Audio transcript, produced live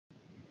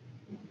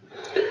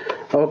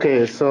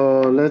Okay, so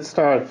let's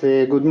start.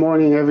 Good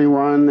morning,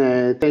 everyone.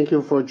 Thank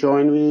you for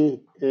joining me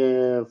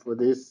for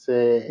this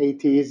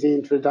ATEasy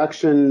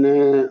introduction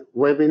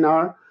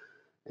webinar.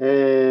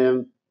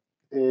 Um,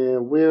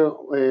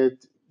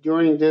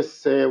 during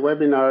this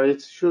webinar,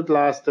 it should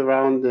last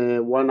around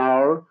 1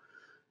 hour.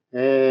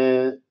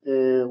 I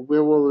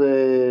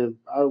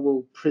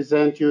will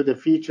present you the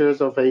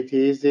features of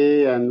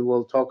ATEasy, and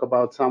we'll talk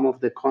about some of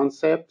the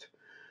concept.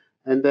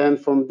 And then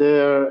from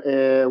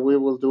there, we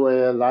will do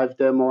a live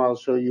demo. I'll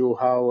show you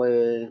how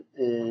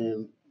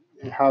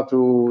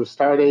to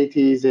start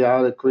ATEasy,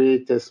 how to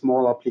create a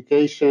small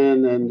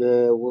application, and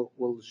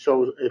we'll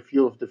show a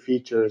few of the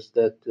features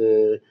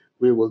that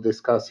we will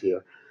discuss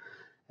here.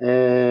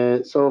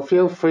 So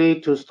feel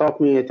free to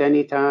stop me at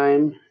any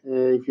time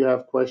if you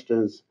have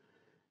questions.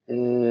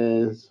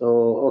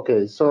 So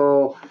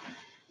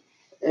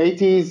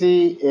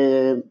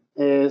ATEasy.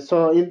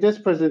 So in this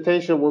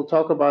presentation, we'll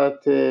talk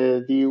about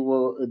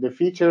the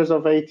features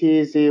of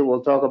ATEasy.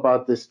 We'll talk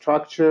about the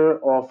structure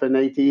of an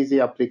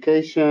ATEasy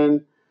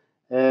application.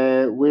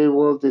 We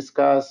will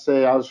discuss,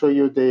 I'll show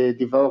you the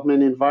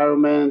development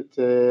environment,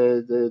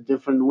 the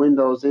different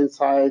windows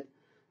inside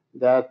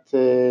that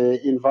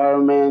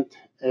environment.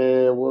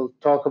 We'll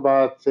talk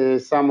about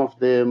some of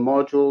the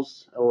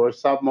modules or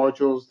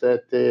sub-modules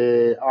that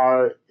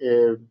are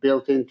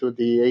built into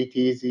the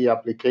ATEasy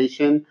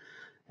application.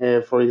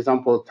 For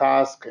example,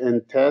 task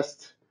and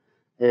test,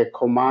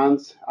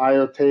 commands,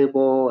 IO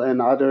table,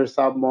 and other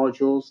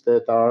sub-modules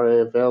that are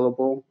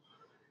available.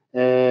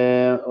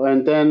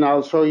 And then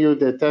I'll show you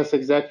the test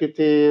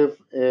executive,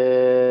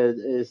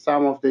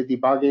 some of the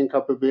debugging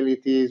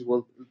capabilities.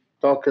 We'll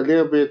talk a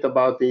little bit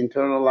about the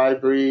internal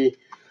library,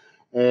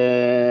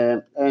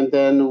 and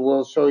then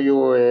we'll show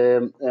you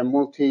a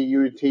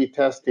multi-UT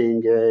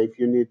testing if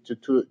you need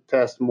to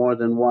test more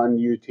than one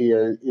UT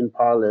in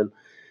parallel.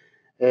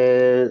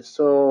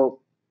 So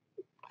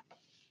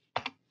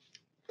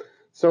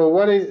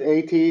what is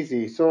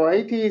ATEasy? So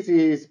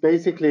ATEasy is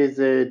basically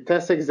the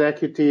test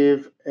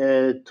executive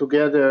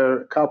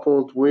together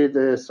coupled with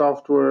a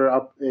software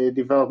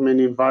development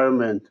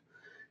environment.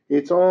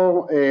 It's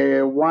all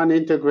one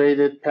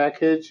integrated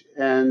package,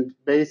 and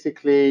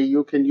basically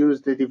you can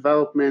use the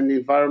development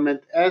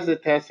environment as a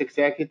test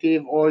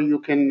executive, or you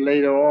can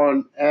later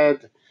on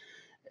add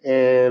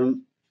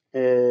um,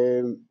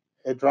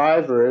 a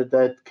driver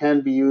that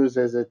can be used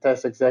as a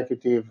test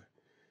executive.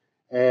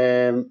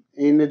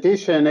 In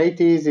addition,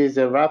 ATEasy is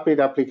a rapid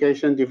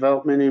application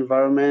development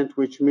environment,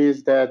 which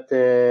means that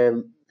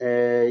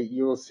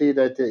you will see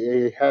that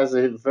it has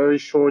a very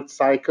short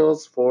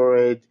cycles for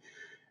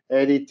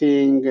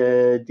editing,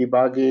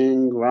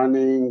 debugging,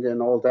 running,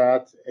 and all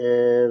that.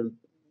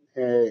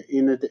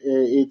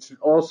 It's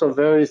also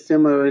very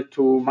similar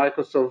to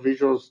Microsoft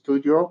Visual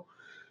Studio,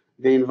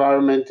 the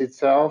environment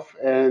itself,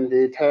 and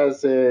it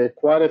has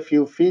quite a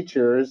few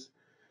features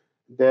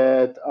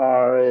that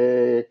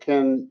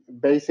can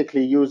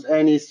basically use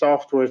any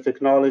software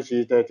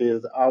technology that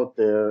is out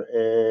there.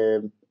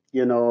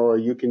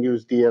 You can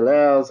use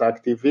DLLs,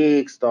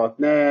 ActiveX,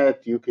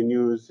 .NET. You can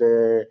use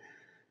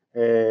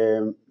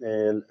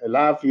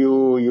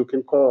LabVIEW. You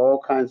can call all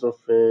kinds of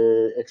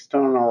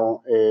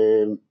external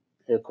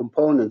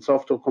components,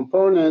 software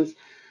components.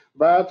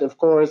 But of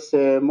course,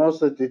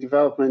 most of the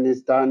development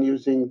is done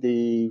using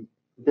the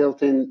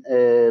built-in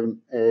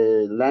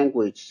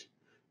language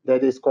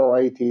that is called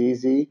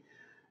ATEasy,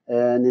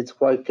 and it's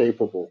quite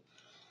capable.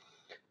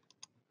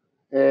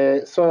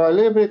 So a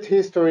little bit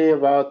history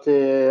about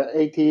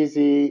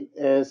ATEasy.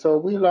 So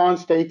we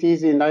launched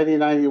ATEasy in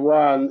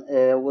 1991.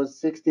 It was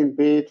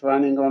 16-bit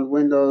running on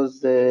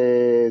Windows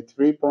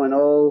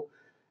 3.0.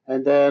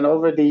 And then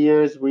over the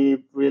years,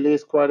 we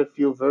released quite a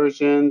few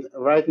versions.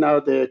 Right now,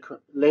 the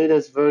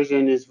latest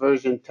version is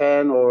version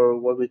 10, or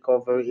what we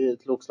call,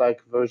 it looks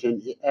like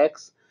version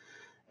X.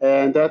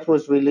 And that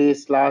was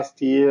released last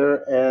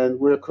year, and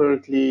we're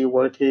currently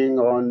working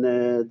on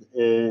a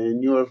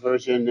newer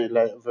version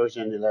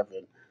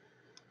 11.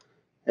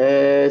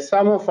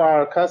 Some of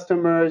our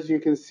customers, you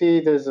can see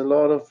there's a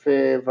lot of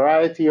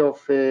variety of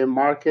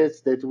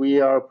markets that we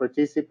are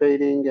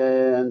participating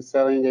and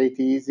selling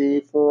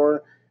ATEasy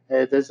for.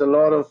 There's a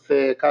lot of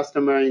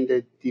customer in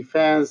the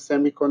defense,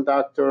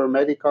 semiconductor,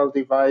 medical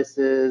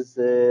devices,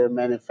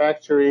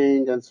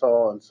 manufacturing, and so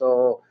on.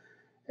 So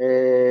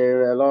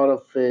a lot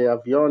of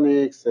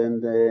avionics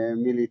and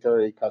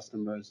military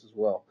customers as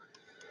well.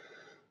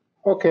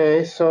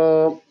 Okay,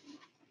 so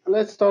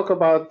let's talk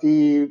about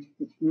the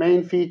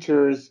main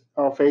features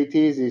of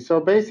ATEasy.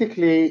 So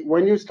basically,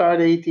 when you start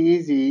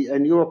ATEasy, a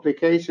new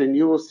application,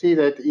 you will see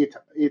that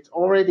it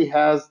already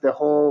has the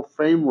whole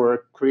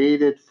framework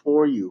created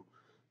for you.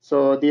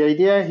 So the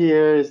idea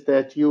here is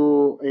that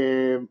you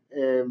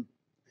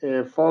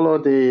follow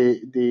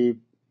the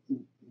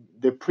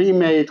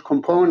pre-made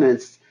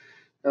components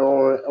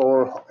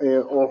or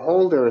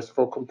holders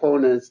for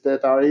components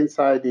that are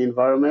inside the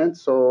environment.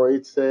 So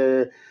it's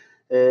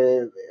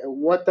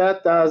What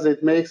that does,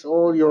 it makes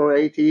all your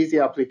ATEasy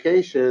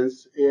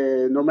applications,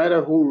 no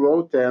matter who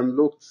wrote them,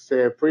 looks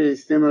pretty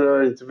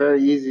similar. It's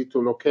very easy to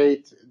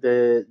locate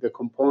the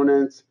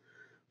components,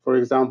 for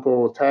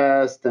example,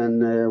 test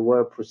and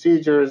where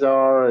procedures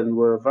are and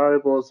where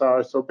variables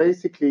are. So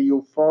basically,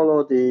 you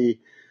follow the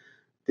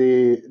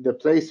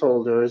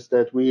placeholders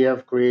that we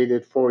have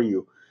created for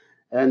you.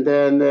 And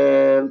then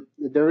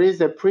there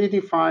is a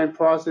predefined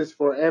process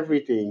for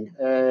everything.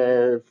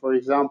 For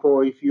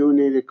example, if you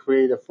need to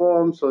create a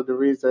form, so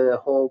there is a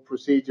whole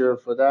procedure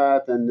for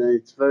that, and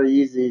it's very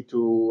easy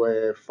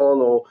to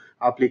follow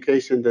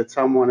application that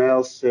someone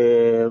else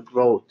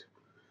wrote.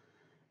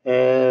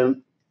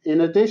 In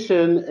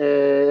addition,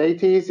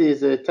 ATEasy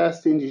is a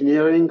test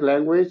engineering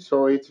language,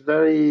 so it's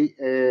very,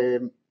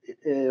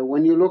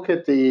 when you look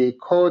at the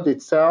code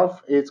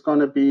itself, it's going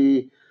to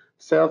be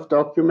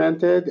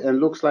self-documented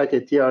and looks like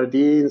a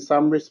TRD in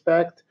some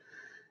respect.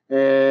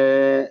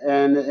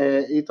 And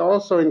it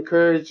also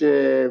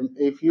encourages,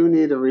 if you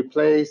need to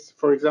replace,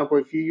 for example,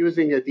 if you're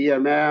using a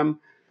DMM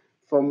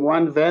from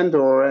one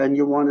vendor and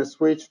you want to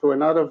switch to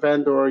another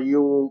vendor,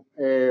 you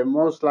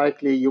most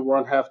likely you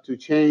won't have to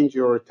change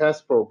your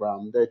test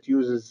program that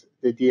uses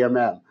the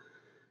DMM.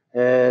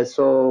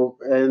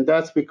 And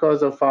that's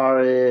because of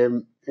our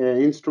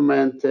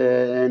instrument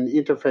and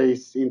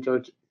interface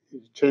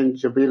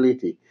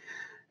interchangeability.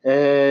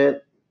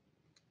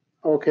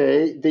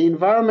 Okay, the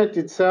environment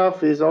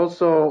itself is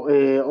also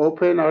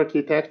open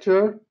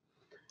architecture,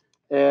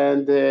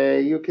 and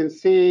you can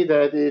see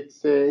that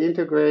it's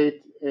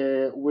integrate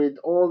with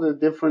all the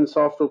different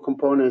software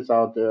components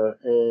out there.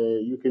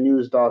 You can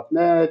use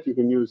 .NET, you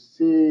can use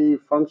C,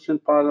 function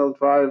panel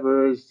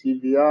drivers,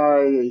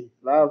 CVI,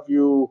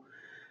 LabVIEW,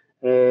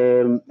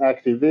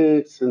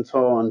 ActiveX, and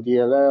so on,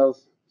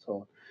 DLLs, so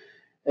on.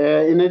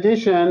 In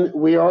addition,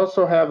 we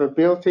also have a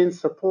built-in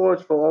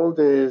support for all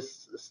the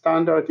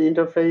standard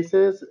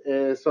interfaces.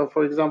 So,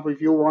 for example, if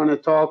you want to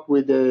talk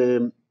with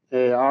the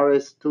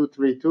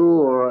RS-232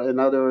 or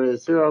another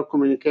serial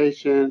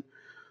communication,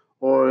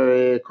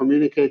 or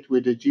communicate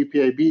with the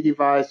GPIB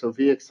device or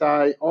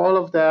VXI, all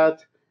of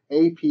that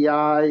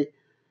API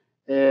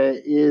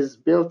is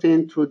built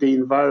into the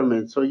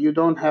environment. So you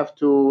don't have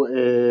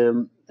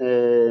to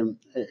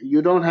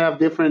you don't have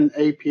different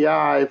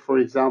API, for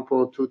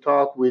example, to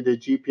talk with the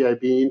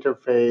GPIB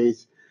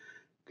interface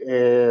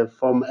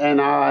from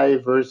NI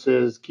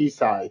versus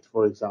Keysight,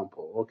 for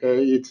example.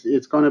 Okay,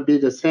 it's going to be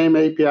the same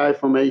API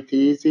from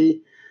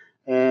ATEasy,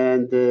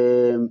 and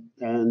the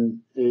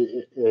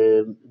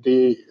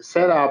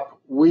setup,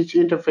 which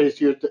interface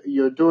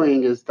you're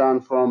doing, is done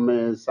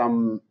from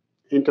some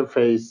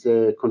interface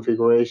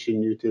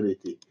configuration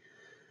utility.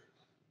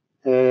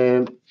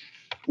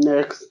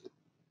 Next.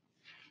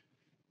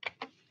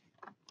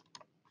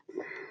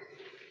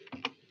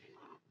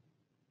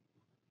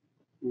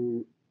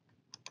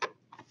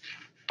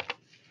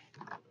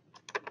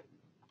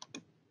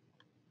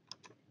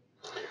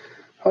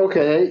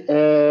 Okay.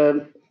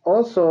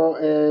 Also,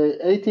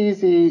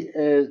 ATEasy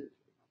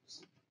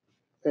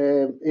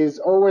is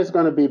always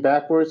going to be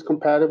backwards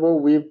compatible.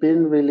 We've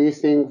been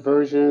releasing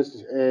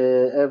versions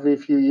every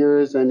few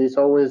years, and it's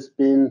always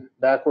been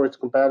backwards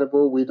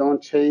compatible. We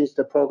don't change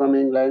the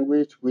programming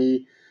language.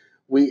 We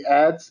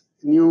add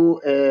new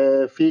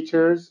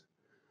features,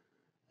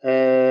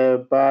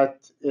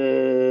 but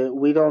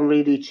we don't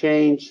really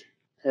change.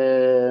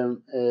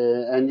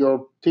 And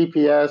your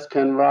TPS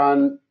can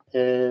run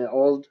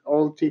old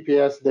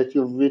TPS that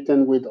you've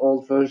written with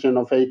old version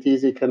of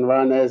ATEasy can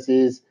run as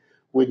is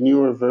with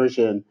newer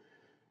version.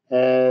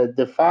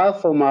 The file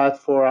format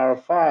for our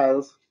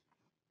files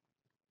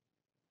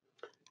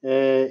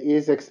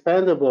is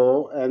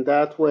expandable, and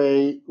that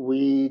way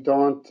we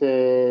don't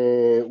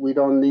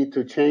need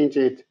to change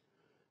it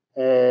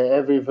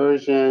every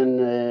version,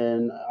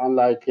 and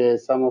unlike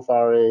some of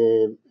our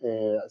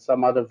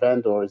some other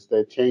vendors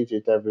that change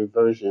it every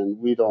version,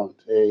 we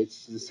don't.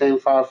 It's the same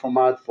file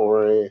format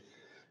for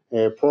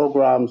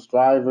programs,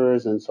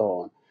 drivers, and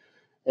so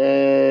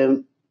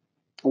on.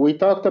 We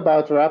talked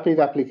about rapid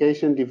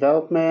application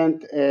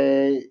development.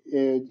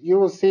 You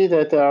will see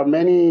that there are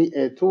many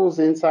tools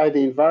inside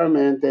the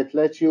environment that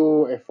let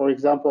you, for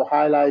example,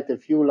 highlight a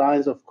few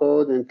lines of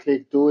code and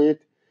click do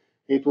it.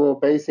 It will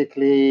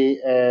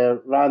basically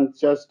run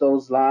just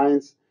those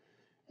lines.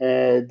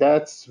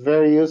 That's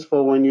very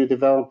useful when you're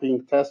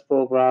developing test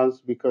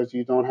programs, because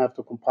you don't have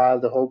to compile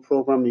the whole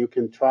program. You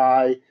can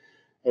try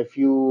a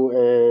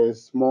few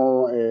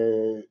small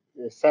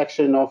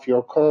section of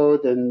your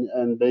code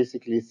and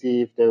basically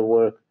see if they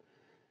work.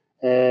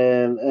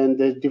 And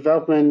the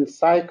development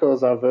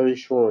cycles are very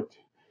short.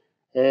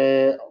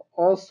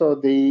 Also,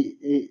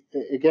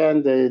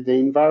 again, the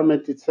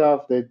environment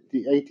itself, the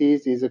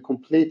ATEasy is a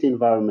complete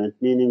environment,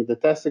 meaning the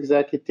test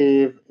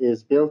executive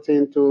is built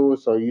into,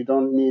 so you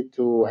don't need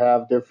to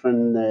have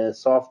different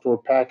software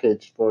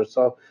package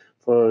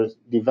for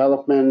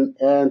development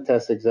and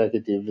test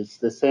executive. It's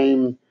the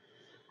same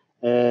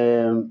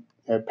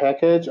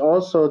package.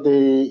 Also,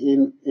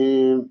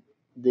 the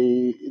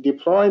the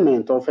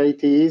deployment of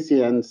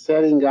ATEasy and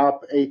setting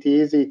up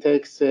ATEasy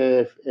takes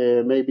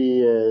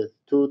maybe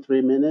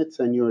 2-3 minutes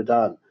and you're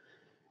done.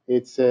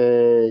 It's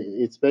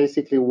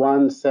basically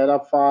one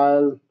setup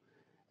file,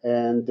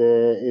 and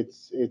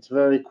it's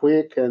very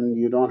quick, and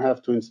you don't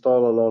have to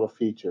install a lot of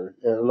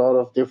a lot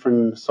of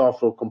different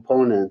software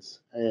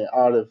components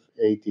out of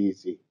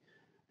ATEasy,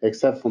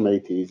 except from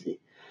ATEasy.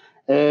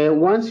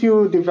 Once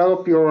you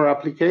develop your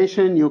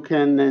application, you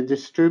can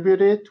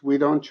distribute it. We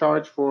don't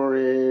charge for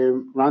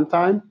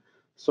runtime.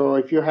 So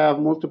if you have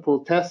multiple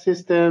test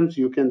systems,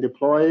 you can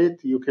deploy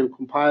it. You can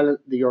compile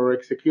your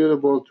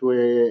executable to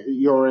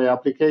your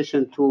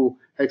application to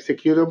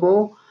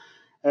executable,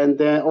 and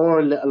then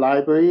or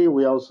library.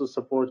 We also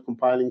support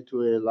compiling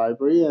to a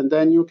library, and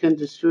then you can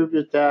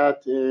distribute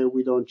that.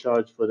 We don't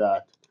charge for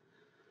that.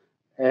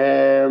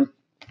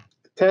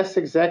 Test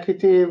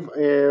executive,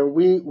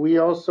 we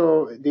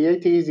also, the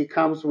ATEasy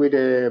comes with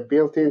a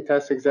built-in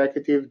test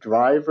executive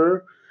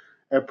driver,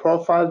 a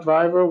profile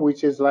driver,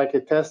 which is like a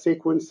test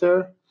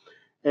sequencer.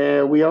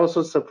 We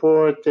also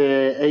support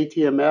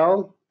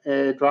ATML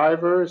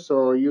driver,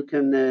 so you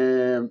can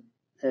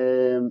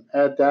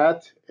add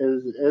that.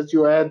 As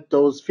you add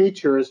those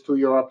features to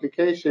your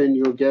application,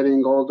 you're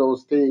getting all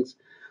those things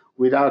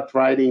without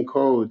writing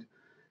code.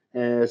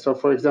 So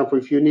for example,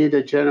 if you need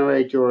to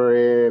generate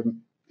your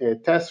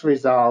test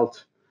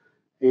result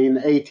in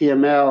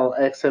HTML,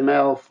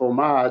 XML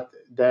format,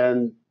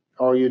 then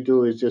all you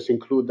do is just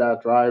include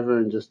that driver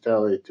and just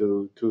tell it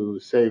to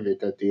save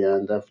it at the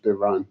end of the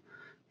run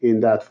in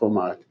that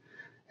format.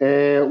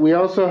 We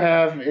also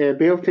have a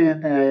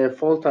built-in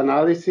fault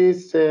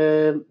analysis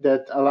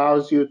that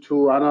allows you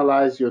to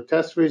analyze your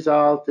test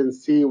result and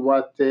see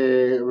what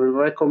we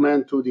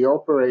recommend to the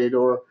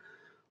operator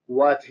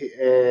what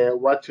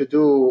to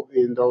do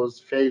in those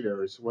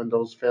failures when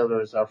those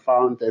failures are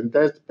found, and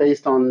that's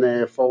based on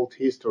fault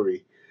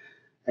history.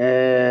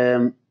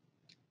 ATEasy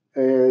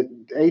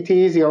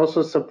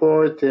also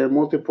support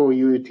multiple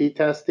UAT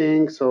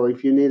testing, so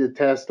if you need a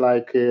test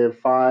like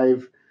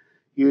 5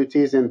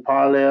 UATs in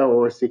parallel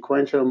or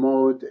sequential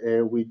mode,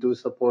 we do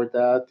support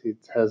that.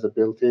 It has a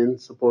built-in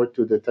support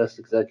to the test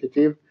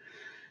executive.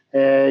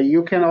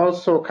 You can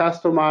also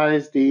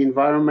customize the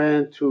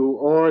environment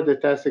or the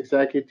test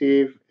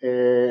executive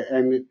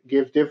and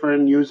give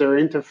different user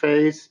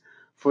interface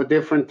for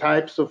different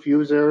types of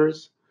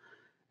users.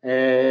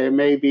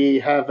 Maybe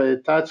have a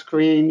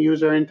touchscreen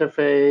user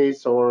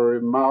interface or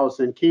mouse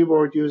and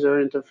keyboard user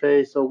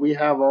interface. So we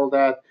have all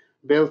that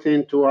built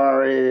into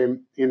our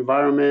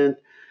environment,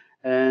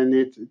 and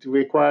it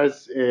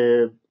requires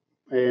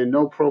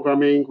no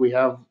programming. We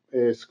have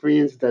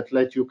screens that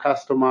let you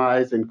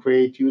customize and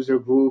create user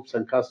groups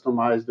and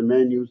customize the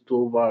menus,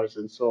 toolbars,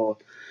 and so on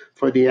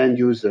for the end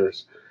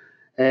users.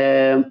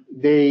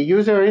 The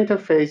user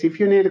interface, if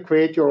you need to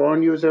create your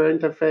own user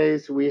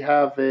interface, we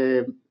have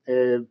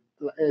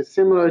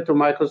similar to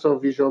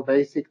Microsoft Visual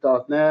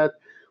Basic.NET.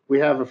 We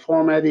have a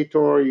form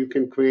editor. You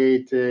can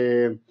create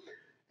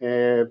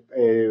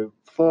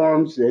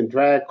forms and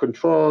drag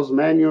controls,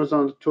 menus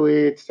onto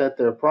it, set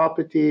their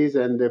properties,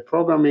 and the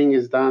programming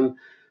is done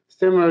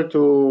similar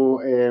to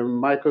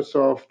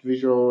Microsoft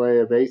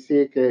Visual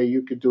Basic.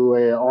 You could do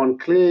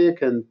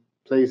on-click and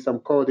place some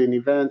code in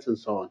events and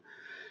so on.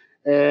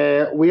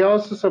 We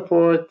also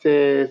support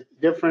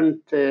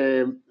different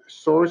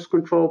source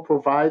control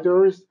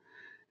providers,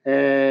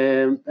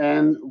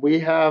 and we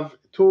have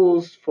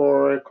tools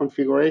for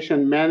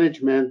configuration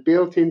management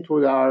built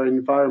into our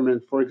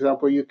environment. For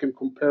example, you can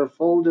compare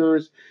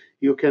folders,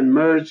 you can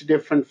merge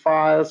different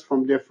files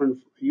from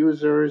different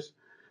users,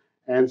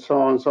 and so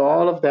on. So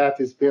all of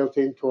that is built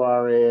into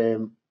our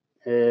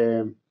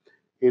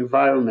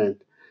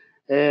environment.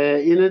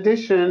 In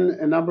addition,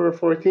 number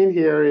 14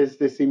 here is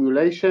the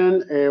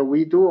simulation.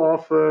 We do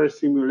offer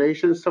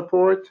simulation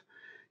support.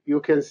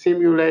 You can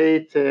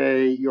simulate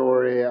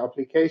your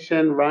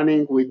application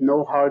running with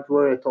no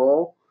hardware at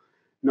all,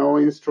 no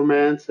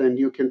instruments, and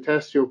you can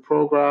test your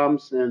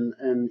programs and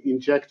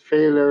inject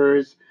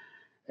failures.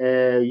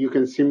 You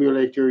can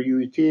simulate your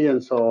UAT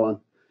and so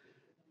on.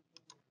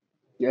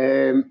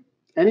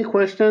 Any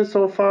questions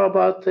so far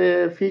about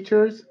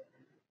features?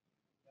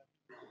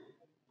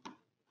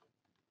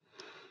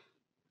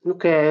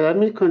 Okay, let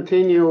me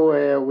continue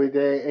with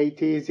the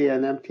ATEasy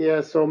and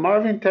MTS. So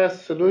Marvin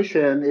Test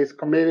Solution is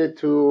committed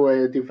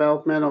to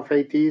development of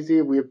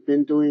ATEasy. We've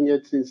been doing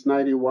it since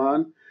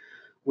 '91.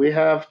 We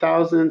have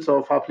thousands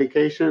of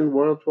applications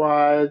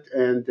worldwide,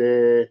 and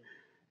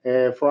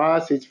for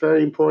us, it's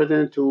very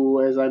important to,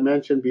 as I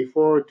mentioned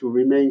before, to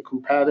remain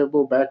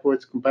compatible,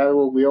 backwards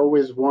compatible. We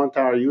always want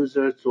our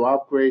users to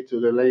upgrade to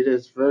the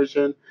latest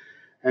version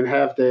and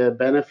have the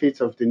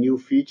benefits of the new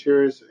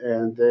features.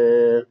 And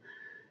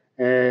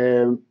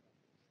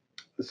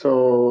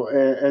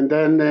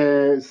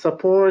then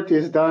support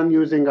is done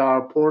using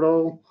our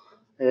portal.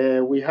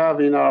 We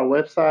have in our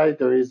website,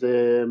 there is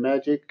a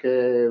Magic,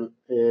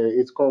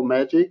 it's called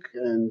Magic,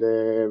 and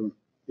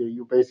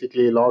you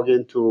basically log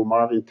into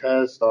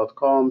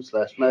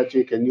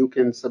marvintest.com/magic, and you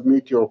can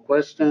submit your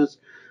questions.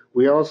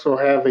 We also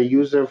have a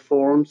user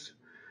forms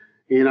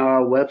in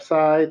our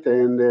website,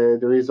 and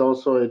there is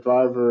also a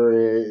driver,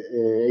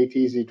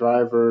 ATEasy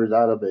driver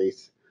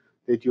database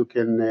that you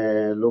can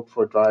look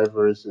for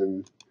drivers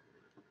and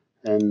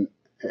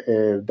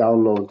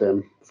download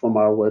them from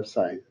our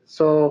website.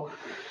 So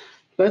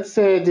let's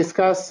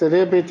discuss a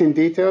little bit in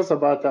details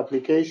about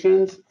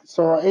applications.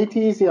 So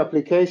ATEasy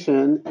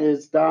application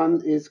is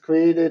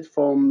created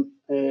from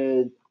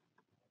three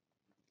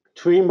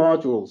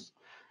modules.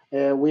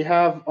 You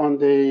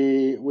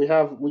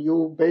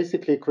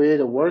basically create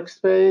a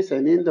workspace,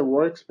 and in the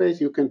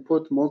workspace you can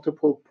put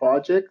multiple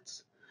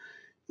projects.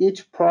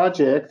 Each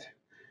project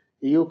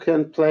you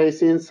can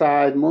place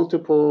inside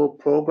multiple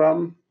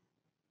programs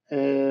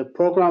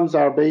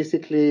are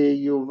basically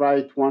you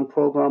write one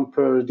program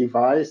per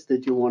device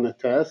that you want to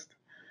test.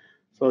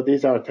 So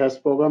these are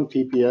test program,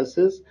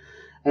 TPSs.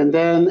 And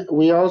then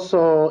you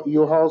also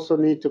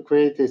need to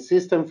create a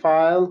system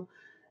file.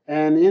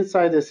 And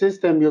inside the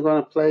system, you're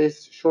going to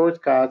place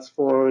shortcuts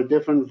for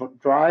different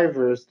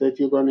drivers that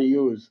you're going to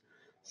use.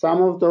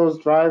 Some of those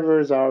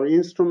drivers are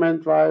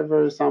instrument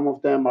drivers. Some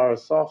of them are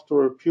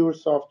pure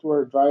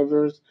software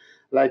drivers,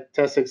 like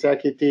test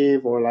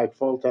executive or like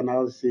fault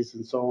analysis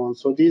and so on.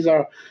 So these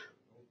are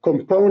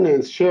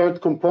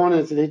shared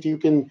components that you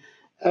can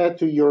add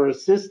to your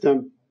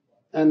system,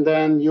 and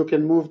then you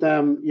can move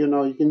them, you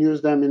can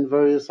use them in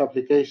various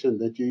applications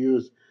that you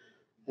use.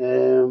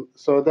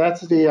 So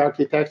that's the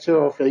architecture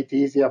of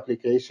ATEasy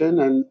application.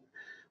 And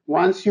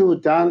once you're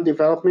done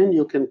development,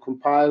 you can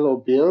compile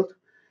or build,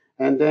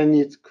 and then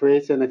it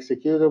creates an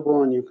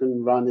executable and you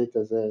can run it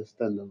as a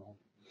standalone.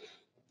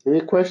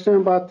 Any question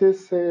about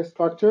this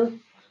structure?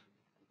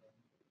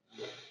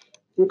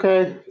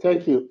 Okay,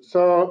 thank you.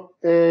 So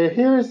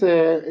here's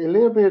a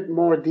little bit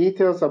more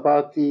details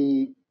about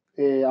the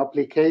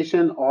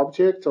application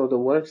object or the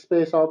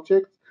workspace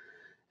object.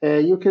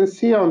 You can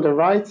see on the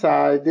right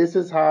side, this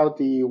is how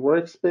the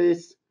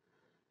workspace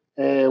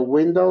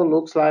window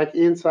looks like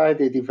inside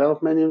the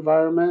development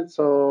environment.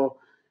 So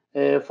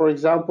for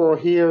example,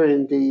 here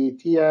in the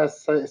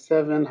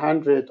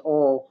TS700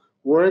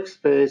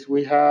 workspace,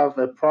 we have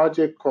a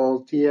project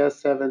called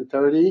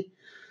TS730.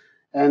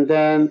 And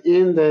then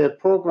in the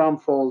program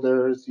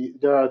folders,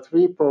 there are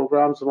three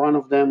programs. One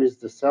of them is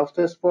the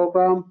self-test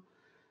program.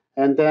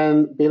 And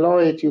then below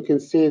it, you can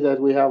see that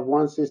we have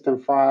one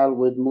system file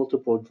with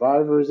multiple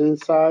drivers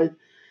inside.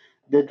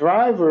 The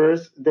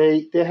drivers,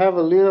 they have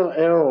a little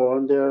arrow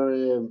on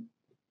their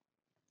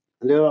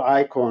little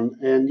icon,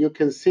 and you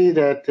can see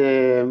that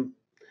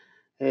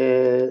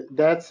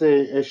that's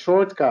a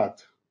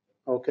shortcut.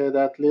 Okay,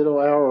 that little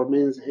arrow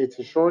means it's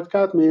a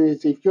shortcut,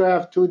 means if you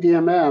have two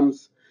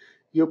DMMs,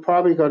 you're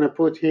probably going to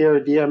put here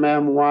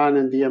DMM1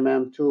 and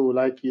DMM2,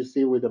 like you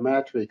see with the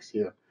matrix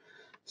here.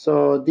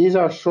 So these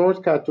are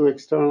shortcut to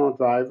external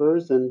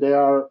drivers, and they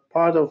are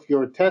part of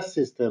your test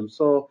system.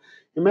 So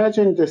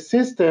imagine the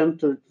system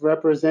to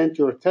represent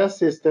your test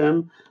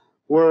system,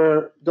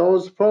 where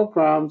those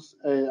programs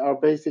are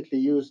basically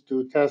used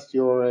to test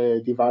your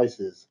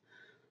devices.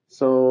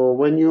 So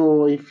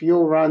if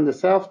you run the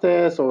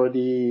self-test or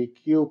the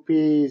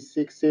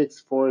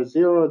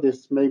QP6640,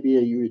 this may be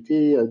a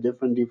UET, a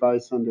different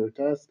device under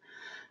test.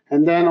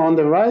 And then on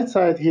the right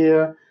side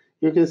here,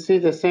 you can see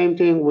the same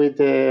thing with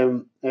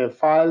the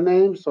file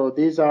name. So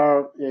these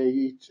are,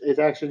 it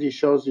actually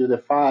shows you the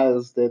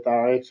files that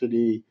are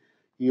actually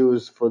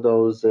used for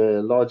those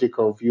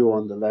logical view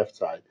on the left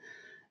side.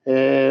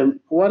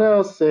 What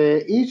else?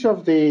 Each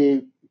of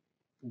the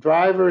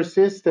driver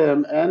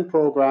system and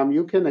program,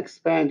 you can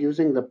expand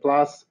using the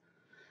plus.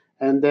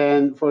 And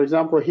then, for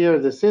example, here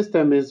the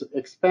system is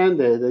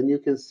expanded, and you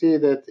can see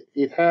that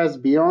it has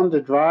beyond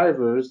the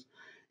drivers,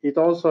 it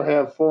also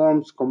have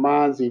forms,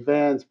 commands,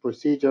 events,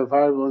 procedure,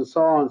 variable, and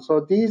so on.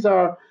 So these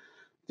are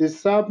the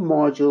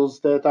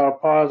sub-modules that are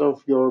part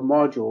of your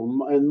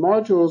module. And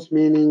modules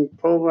meaning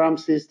program,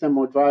 system,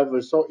 or driver.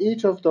 So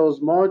each of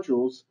those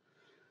modules,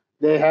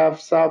 they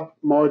have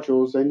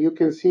sub-modules, and you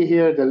can see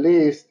here the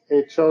list.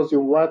 It shows you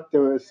what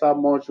the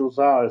sub-modules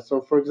are.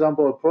 So for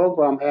example, a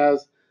program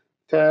has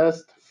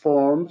test,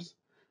 forms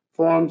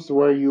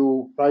where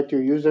you write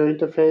your user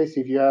interface.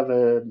 If you have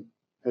a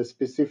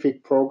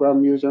specific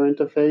program user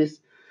interface,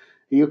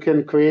 you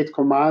can create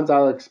commands.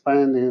 I'll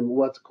explain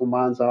what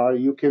commands are.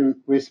 You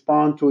can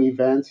respond to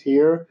events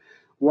here.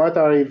 What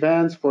are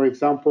events? For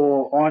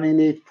example, on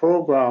init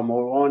program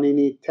or on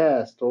init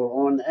test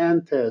or on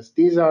end test.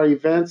 These are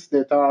events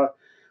that are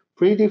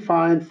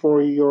predefined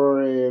for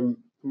your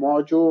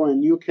module,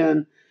 and you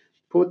can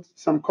put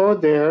some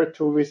code there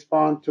to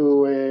respond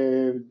to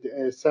a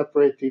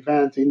separate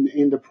event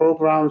in the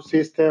program,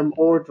 system,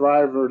 or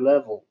driver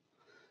level.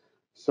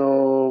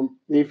 So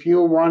if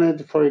you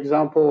wanted, for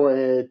example,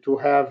 to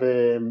have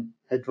a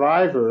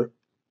driver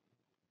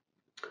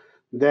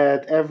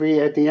that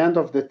at the end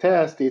of the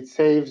test, it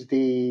saves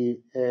the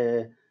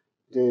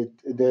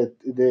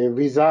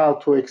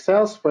result to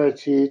Excel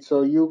spreadsheet.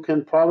 So you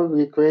can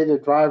probably create a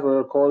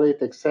driver, call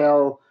it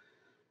Excel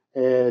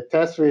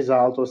test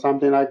result or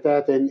something like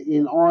that. And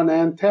in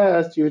on-end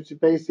test, you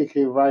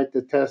basically write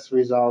the test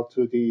result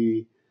to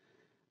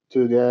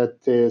that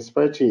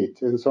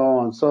spreadsheet and so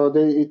on. So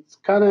it's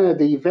kind of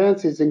the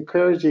events is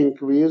encouraging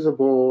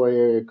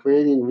reusable,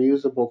 creating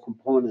reusable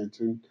components,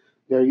 and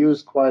they're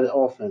used quite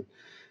often.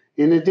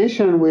 In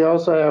addition, we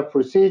also have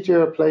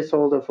procedure,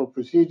 placeholder for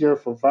procedure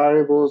for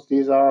variables.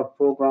 These are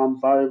program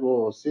variables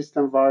or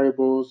system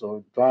variables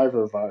or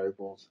driver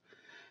variables.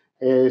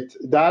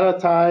 Data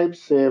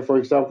types, for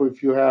example,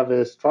 if you have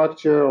a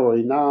structure or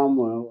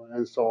enum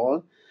and so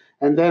on.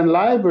 And then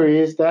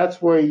libraries,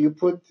 that's where you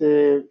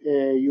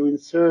you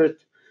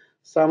insert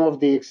some of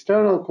the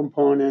external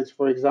components,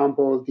 for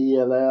example,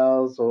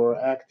 DLLs or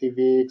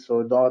ActiveX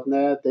or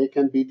 .NET. They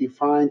can be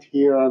defined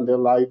here under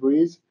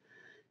libraries,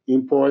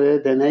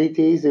 imported, and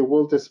ATEasy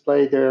will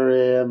display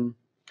their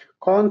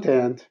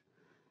content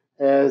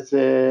as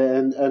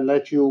and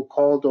let you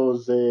call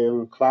those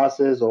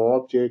classes or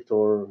object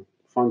or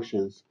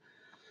functions.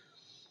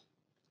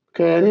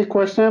 Okay, any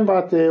question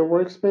about the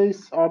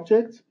workspace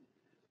object?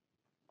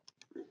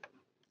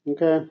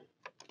 Okay.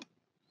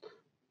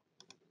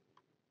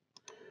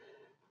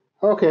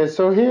 Okay,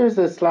 so here's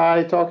a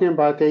slide talking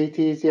about the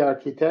ATEasy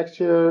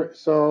architecture.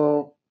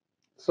 So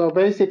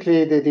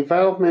basically the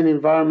development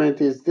environment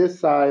is this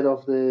side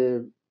of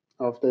the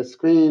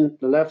screen,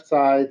 the left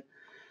side,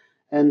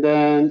 and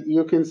then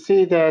you can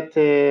see that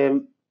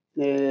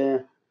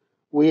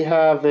we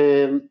have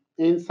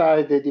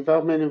inside the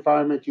development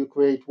environment, you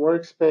create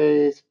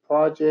workspace,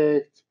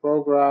 project,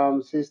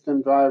 program,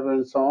 system driver,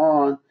 and so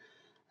on.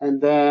 And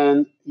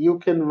then you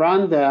can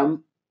run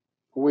them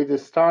with the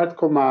start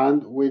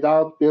command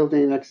without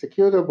building an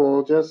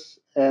executable.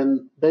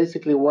 And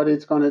basically what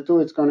it's going to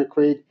do, it's going to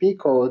create P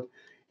code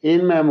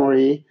in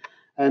memory.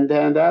 And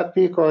then that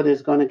P code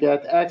is going to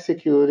get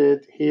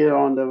executed here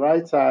on the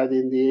right side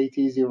in the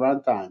ATEasy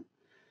runtime.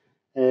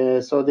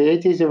 So the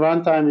ATEasy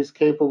runtime is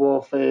capable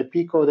of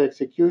P code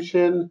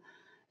execution.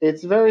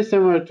 It's very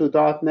similar to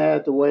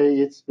 .NET, the way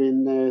it's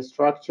been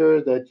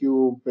structured, that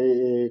you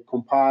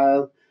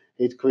compile,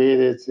 it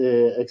creates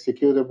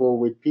executable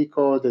with P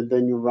code, and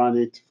then you run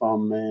it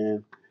from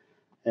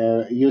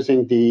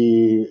using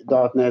the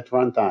 .NET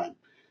runtime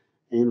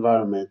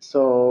environment.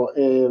 So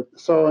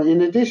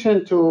in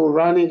addition to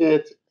running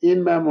it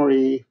in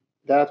memory,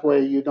 that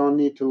way you don't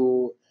need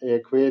to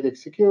create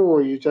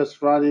executable, you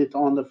just run it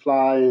on the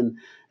fly, and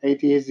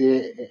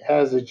ATEasy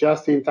has a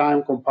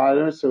just-in-time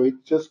compiler, so it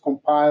just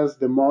compiles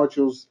the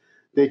modules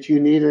that you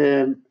need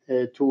in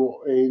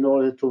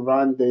order to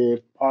run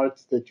the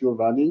parts that you're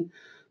running.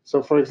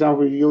 So for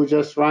example, if you're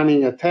just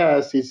running a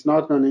test, it's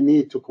not going to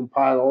need to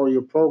compile all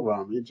your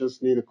program. You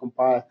just need to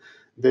compile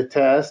the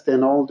test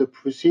and all the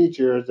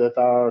procedures that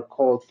are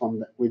called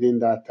from within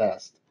that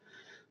test.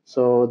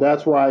 So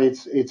that's why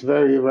it's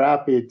very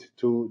rapid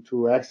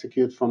to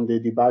execute from the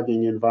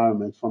debugging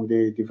environment, from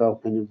the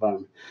development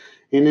environment.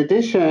 In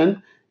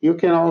addition, you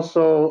can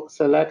also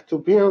select to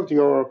build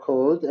your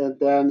code, and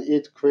then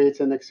it creates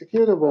an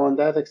executable, and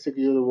that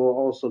executable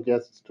also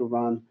gets to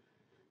run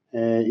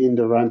in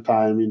the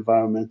runtime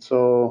environment.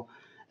 So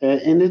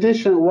in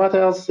addition, what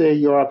else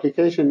your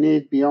application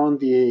need beyond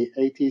the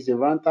ATEasy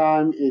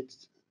runtime?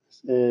 It's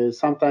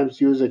sometimes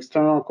use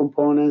external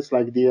components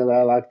like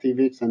DLL,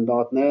 ActiveX, and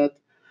 .NET,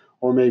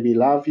 or maybe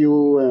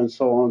LabVIEW and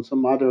so on,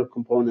 some other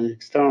component,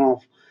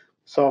 external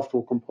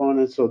software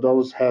components. So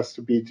those has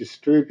to be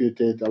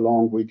distributed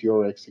along with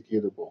your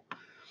executable.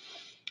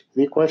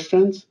 Any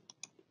questions?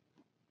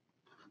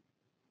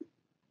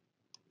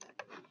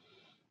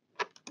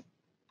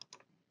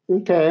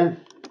 Okay.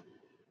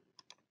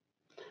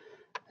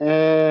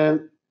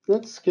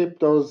 Let's skip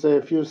those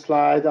few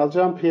slides. I'll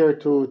jump here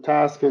to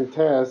task and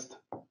test.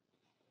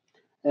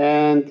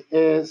 And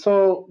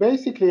so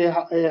basically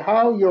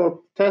how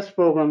your test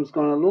program is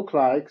going to look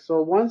like.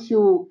 So once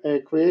you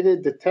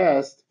created the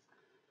test,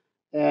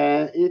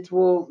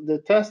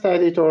 the test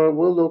editor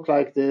will look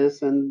like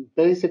this. And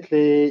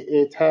basically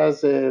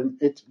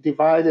it's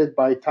divided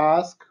by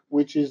task,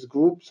 which is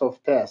groups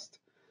of tests.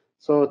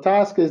 So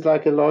task is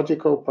like a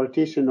logical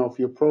partition of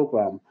your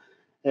program.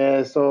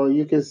 So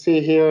you can see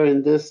here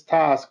in this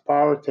task,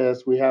 power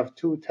test, we have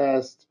two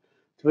tests,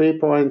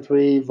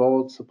 3.3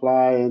 volt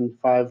supply and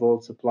 5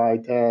 volt supply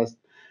test.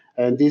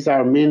 And these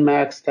are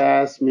min-max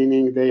tests,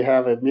 meaning they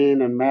have a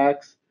min and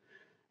max,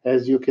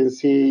 as you can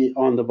see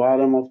on the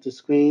bottom of the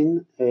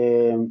screen.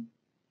 You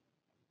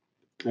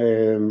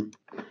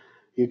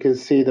can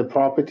see the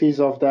properties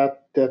of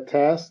that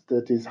test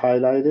that is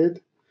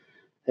highlighted.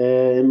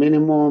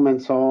 Minimum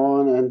and so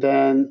on. And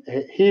then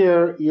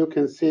here you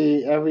can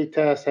see every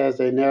test has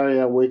an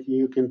area where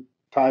you can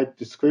type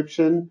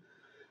description.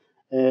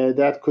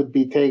 That could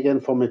be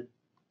taken from a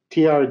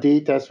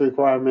TRD, test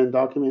requirement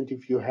document,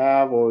 if you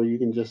have, or you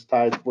can just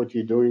type what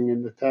you're doing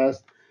in the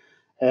test.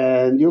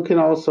 And you can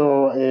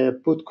also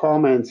put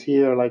comments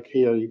here, like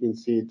here you can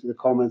see the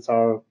comments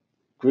are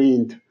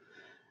greened.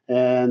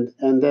 And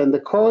then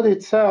the code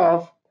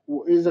itself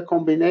is a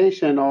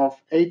combination of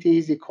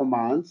ATEasy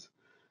commands.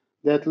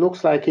 that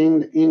looks like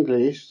in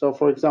English. So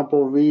for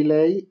example,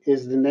 relay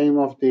is the name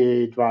of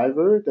the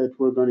driver that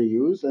we're going to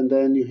use, and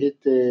then you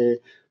hit the,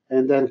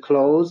 and then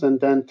close, and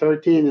then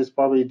 13 is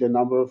probably the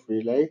number of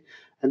relay.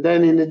 And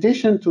then in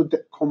addition to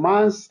the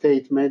command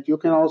statement, you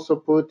can also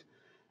put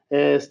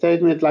a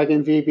statement like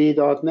in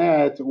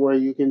VB.NET where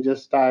you can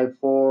just type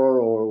for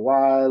or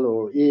while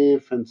or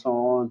if and so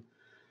on.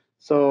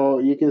 So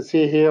you can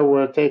see here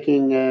we're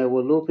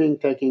looping,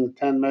 taking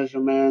 10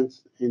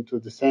 measurements into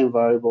the same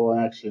variable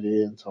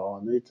actually, and so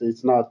on.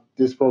 It's not,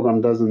 this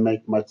program doesn't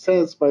make much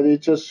sense, but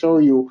it just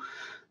shows you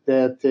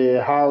that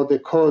how the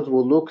code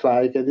will look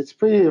like, and it's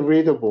pretty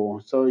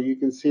readable. So you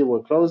can see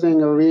we're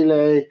closing a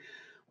relay,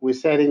 we're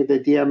setting the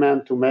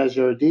DMM to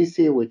measure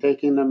DC, we're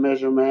taking a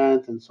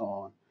measurement, and so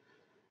on.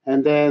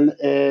 And then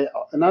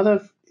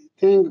another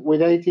thing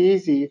with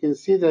ATEasy, you can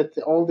see that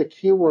all the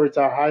keywords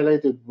are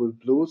highlighted with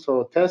blue.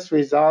 So test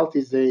result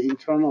is the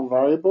internal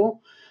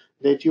variable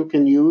that you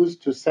can use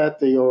to set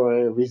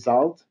your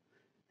result.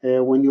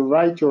 When you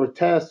write your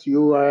test,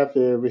 you have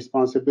the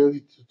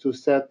responsibility to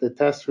set the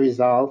test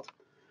result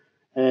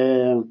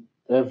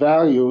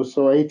value.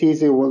 So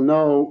ATEasy will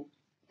know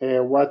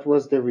what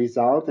was the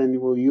result, and it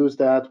will use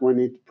that when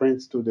it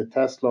prints to the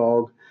test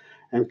log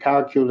and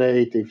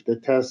calculate if the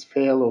test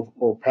fail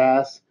or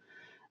pass.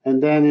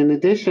 And then in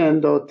addition,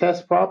 the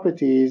test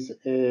properties,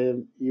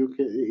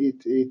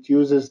 it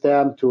uses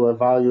them to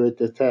evaluate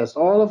the test.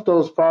 All of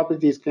those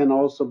properties can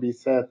also be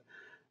set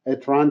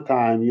at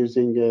runtime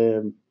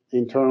using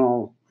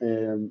internal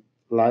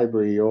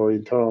library or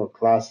internal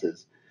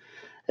classes.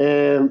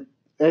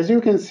 As you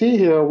can see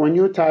here, when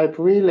you type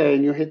relay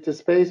and you hit the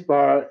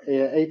spacebar,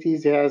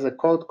 ATEasy has a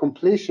code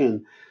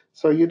completion.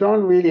 So you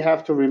don't really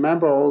have to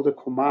remember all the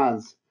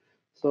commands.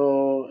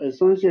 So as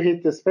soon as you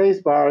hit the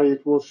spacebar,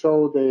 it will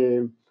show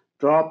the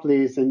drop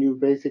list, and you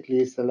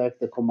basically select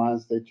the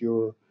commands that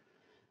you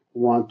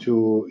want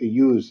to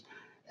use.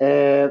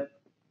 Okay,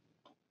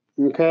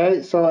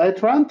 so at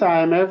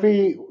runtime,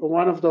 every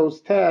one of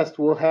those tests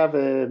will have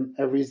a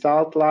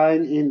result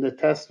line in the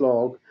test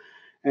log,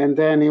 and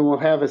then it will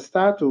have a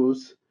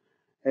status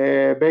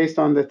based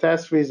on the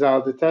test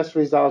result. The test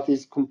result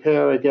is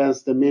compared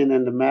against the min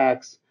and the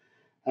max,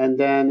 and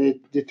then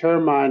it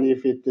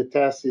determines if the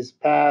test is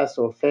pass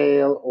or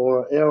fail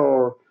or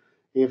error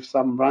if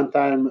some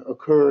runtime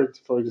occurred,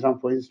 for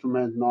example,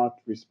 instrument not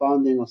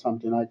responding or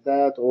something like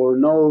that, or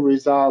no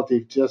result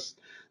if just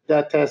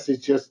that test is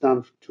just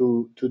done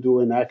to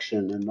do an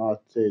action and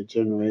not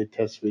generate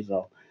test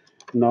result,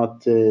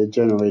 not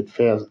generate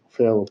fail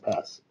or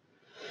pass.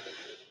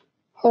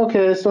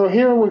 Okay, so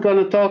here we're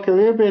going to talk a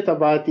little bit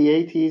about the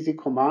ATEasy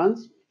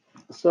commands.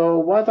 So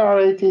what are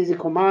ATEasy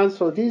commands?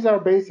 So these are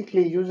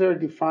basically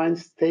user-defined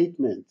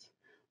statements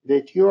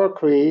that you are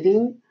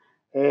creating.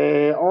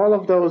 All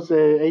of those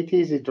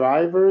ATEasy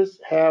drivers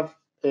have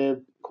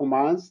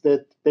commands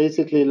that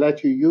basically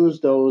let you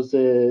use those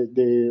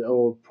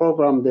or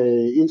program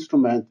the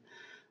instrument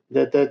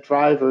that that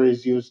driver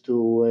is used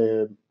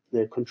to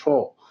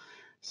control.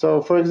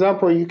 So for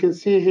example, you can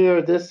see here,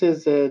 this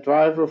is a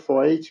driver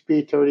for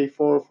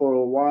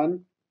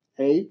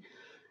HP34401A,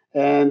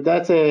 and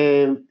that's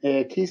a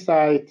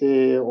Keysight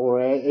or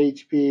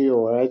HP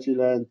or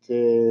Agilent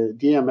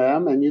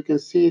DMM, and you can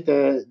see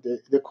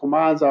the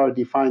commands are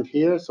defined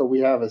here. So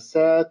we have a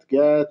set,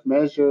 get,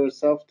 measure,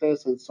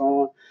 self-test, and so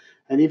on.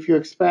 And if you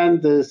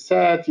expand the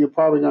set, you're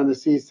probably going to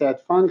see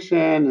set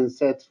function and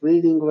set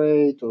reading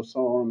rate, or so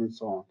on and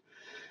so on.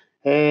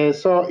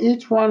 So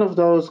each one of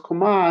those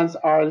commands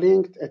are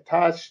linked,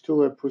 attached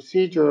to a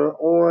procedure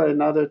or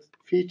another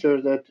feature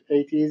that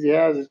ATEasy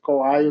has. It's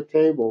called IO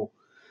table,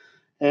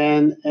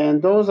 and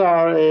those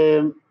are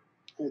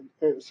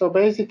so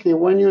basically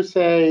when you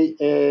say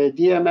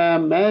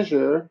DMM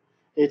measure,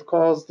 it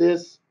calls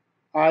this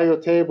IO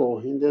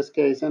table in this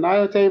case. And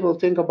IO table,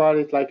 think about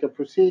it like a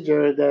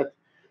procedure that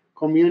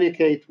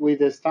communicate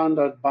with a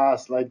standard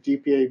bus like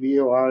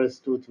GPAB or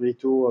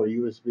RS-232 or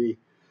USB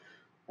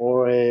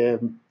or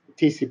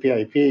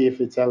TCP/IP if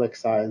it's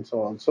LXI and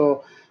so on.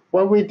 So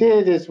what we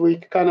did is we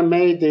kind of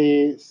made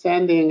the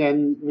sending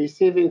and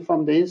receiving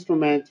from the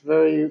instrument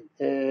very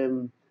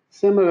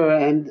similar,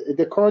 and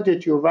the code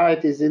that you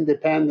write is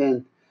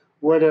independent,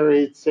 whether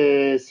it's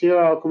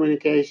serial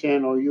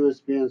communication or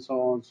USB and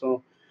so on.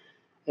 So,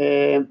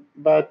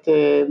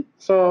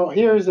 so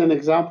here's an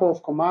example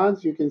of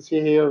commands. You can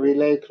see here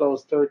relay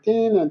close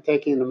 13 and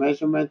taking the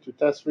measurement to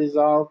test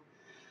result.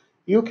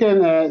 You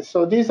can,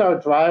 so these are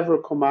driver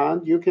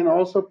commands. You can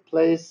also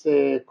place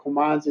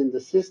commands in the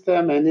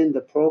system and in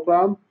the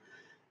program.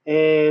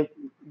 The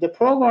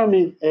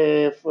programming,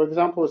 for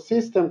example,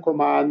 system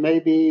command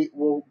maybe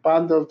will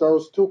bundle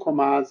those two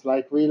commands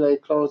like relay,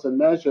 close, and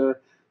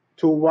measure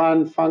to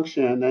one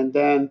function, and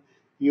then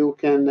you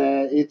can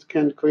it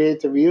can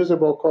create a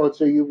reusable code,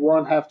 so you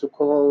won't have to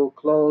call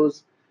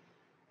close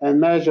and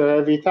measure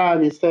every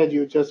time. Instead,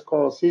 you just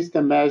call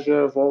system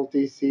measure volt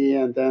DC,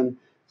 and then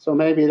so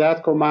maybe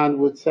that command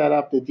would set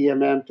up the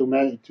DMM to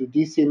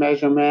DC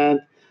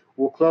measurement,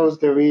 will close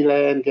the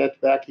relay and get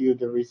back you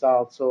the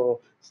result. So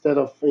instead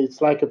of,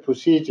 it's like a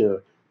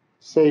procedure.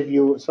 save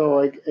you. So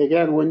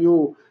again, when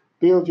you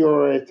build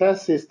your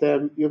test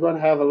system, you're going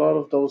to have a lot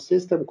of those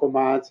system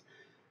commands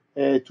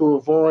to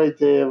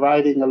avoid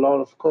writing a lot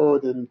of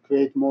code and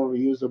create more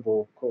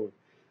reusable code.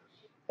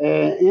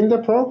 In the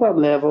program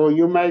level,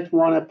 you might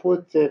want to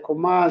put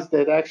commands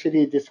that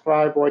actually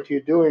describe what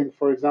you're doing.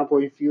 For example,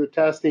 if you're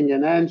testing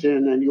an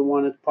engine and you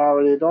want to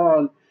power it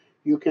on,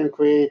 you can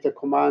create a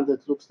command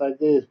that looks like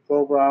this: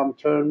 program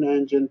turn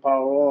engine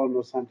power on,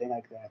 or something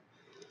like that.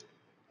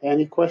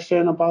 Any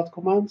question about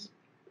commands?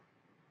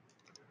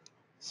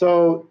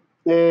 So,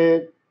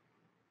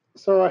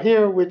 so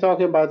here we're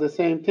talking about the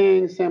same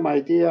thing, same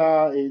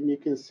idea, and you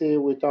can see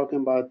we're talking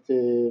about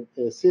the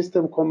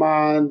system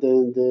command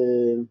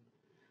and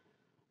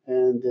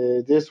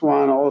this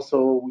one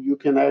also, you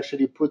can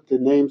actually put the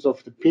names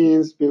of the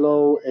pins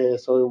below.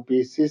 So it will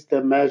be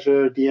system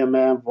measure,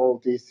 DMM,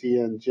 volt DC,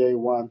 and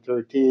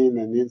J113,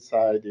 and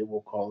inside it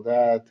will call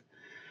that,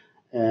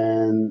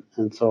 and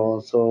so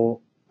on.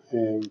 So,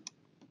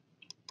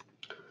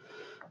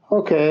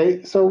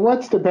 okay, so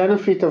what's the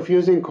benefit of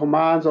using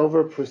commands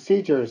over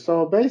procedures?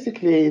 So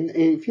basically,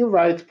 if you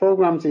write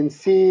programs in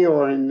C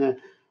or in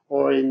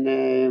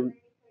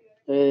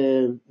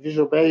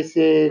Visual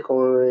Basic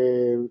or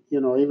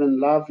even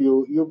Love,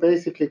 you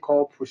basically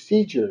call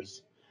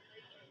procedures,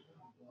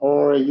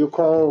 or you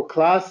call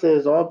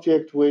classes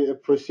object with a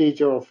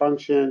procedure or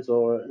functions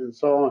or and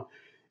so on.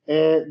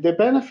 The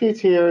benefit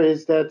here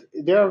is that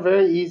they are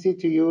very easy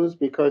to use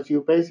because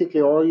you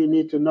basically all you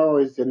need to know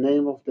is the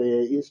name of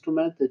the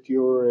instrument that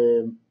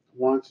you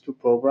want to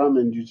program,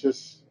 and you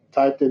just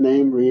type the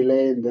name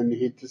relay and then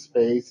hit the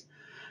space,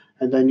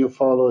 and then you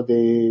follow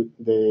the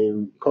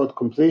code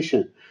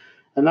completion.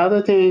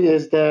 Another thing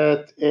is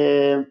that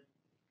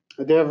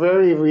they're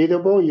very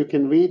readable. You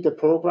can read the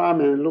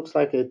program and it looks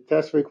like a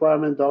test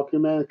requirement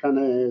document, kind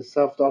of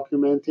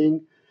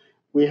self-documenting.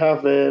 We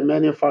have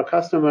many of our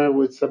customers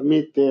would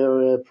submit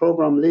their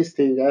program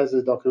listing as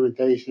a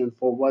documentation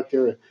for what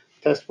their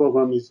test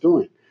program is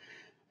doing.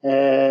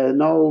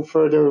 No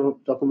further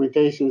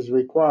documentation is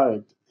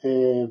required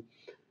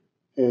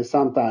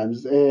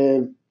sometimes.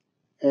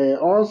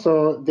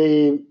 Also,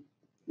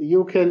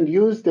 you can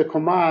use the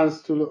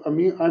commands to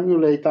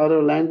emulate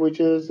other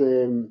languages.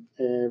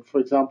 For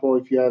example,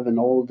 if you have an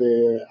old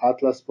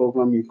Atlas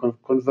program, you're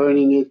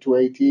converting it to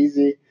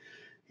ATEasy,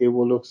 it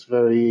will look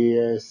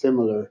very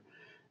similar.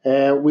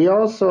 We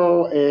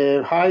also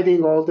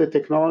hiding all the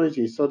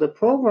technology. So the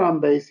program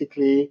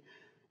basically,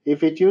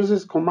 if it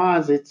uses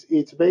commands,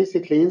 it's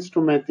basically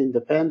instrument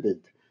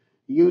independent.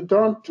 You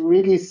don't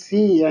really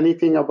see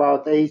anything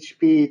about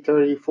HP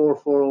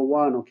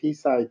 34401 or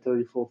Keysight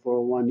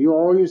 34401.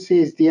 All you see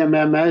is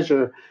DMM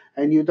measure,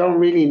 and you don't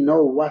really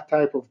know what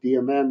type of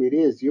DMM it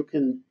is. You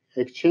can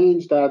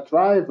exchange that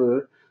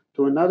driver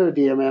to another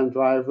DMM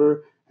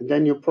driver, and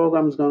then your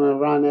program is going to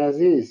run as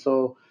is.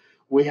 So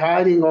we're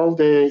hiding all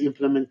the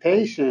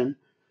implementation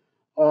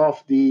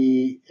of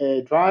the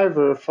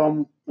driver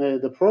from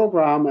the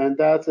program, and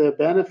that's a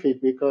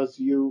benefit because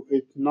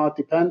it's not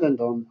dependent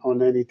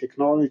on any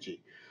technology.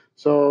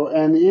 So,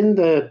 and in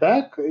the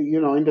back,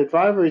 in the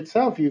driver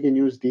itself, you can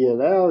use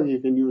DLL, you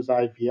can use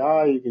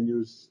IPI, you can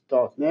use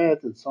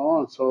 .NET, and so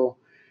on. So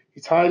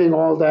it's hiding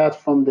all that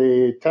from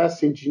the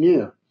test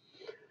engineer.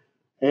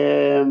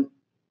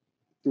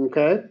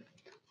 Okay.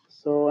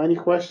 So any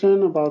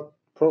question about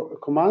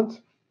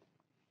commands?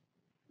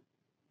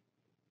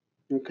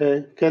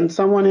 Okay. Can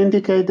someone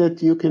indicate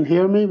that you can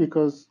hear me?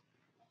 Because,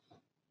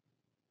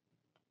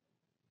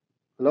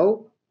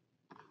 hello?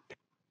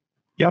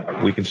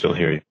 Yep, we can still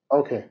hear you.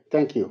 Okay,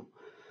 thank you.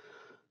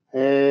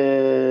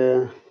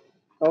 Okay,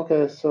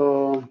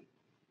 so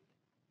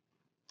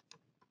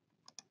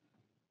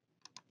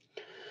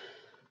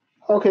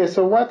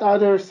what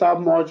other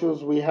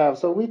submodules we have?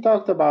 So we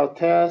talked about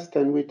test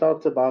and we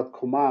talked about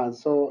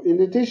commands. So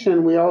in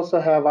addition, we also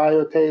have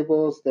IO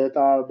tables that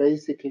are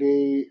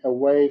basically a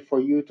way for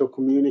you to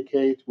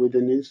communicate with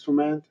an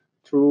instrument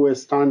through a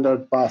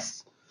standard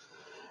bus.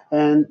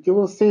 And you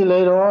will see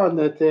later on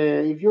that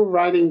if you're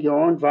writing your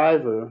own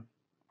driver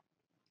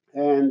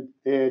and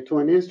to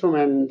an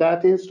instrument,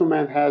 that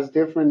instrument has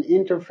different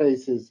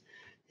interfaces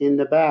in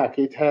the back.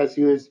 It has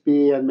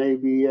USB and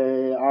maybe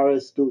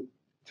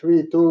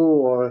RS-32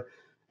 or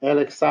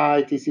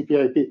LXI,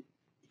 TCP/IP.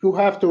 You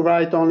have to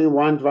write only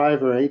one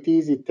driver.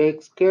 ATEasy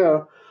takes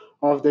care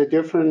of the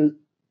different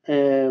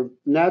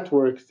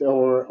networks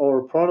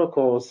or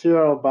protocols,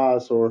 serial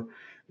bus, or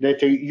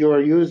that you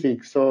are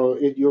using. So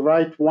if you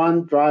write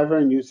one driver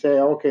and you say,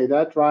 okay,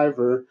 that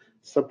driver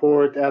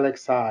support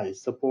LXI,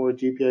 support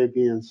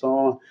GPIB, and so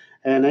on.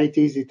 And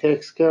ATEasy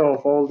takes care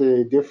of all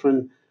the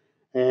different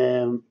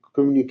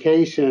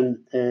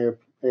communication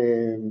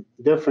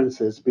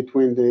differences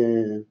between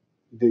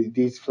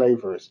these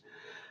flavors.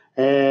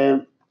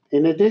 In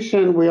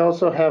addition, we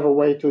also have a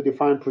way to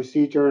define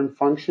procedure and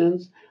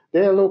functions.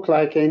 They look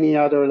like any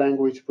other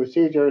language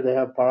procedure. They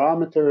have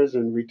parameters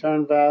and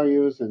return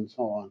values and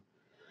so on,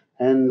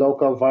 and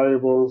local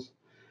variables.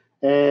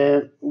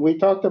 We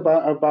talked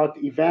about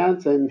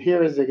events, and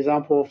here is an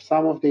example of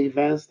some of the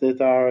events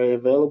that are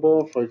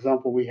available. For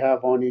example, we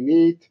have on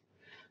init.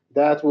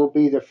 That will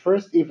be the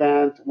first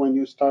event when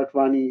you start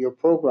running your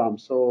program.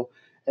 So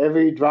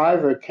every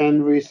driver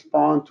can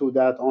respond to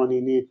that on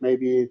init.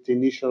 Maybe it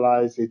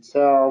initializes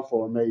itself,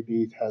 or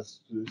maybe it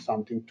has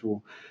something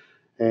to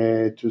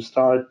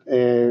start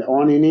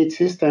on init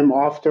system.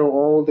 After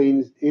all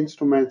the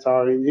instruments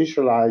are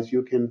initialized,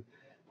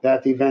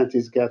 that event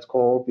gets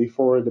called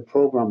before the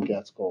program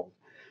gets called.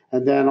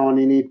 And then on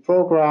init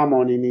program,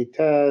 on init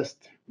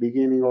test,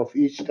 beginning of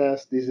each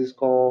test, this is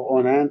called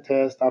on end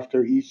test.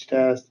 After each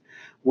test,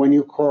 when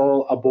you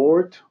call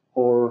abort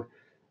or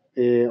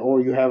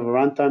you have a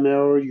runtime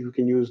error, you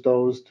can use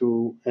those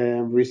to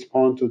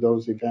respond to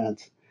those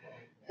events.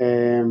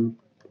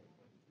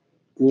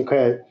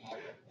 Okay.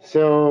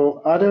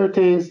 So other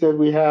things that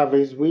we have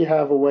is we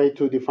have a way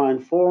to define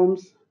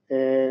forms.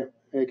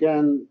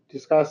 Again,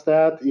 discuss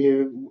that.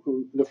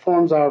 The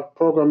forms are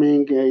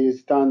programming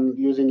is done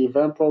using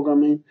event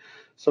programming.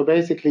 So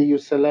basically, you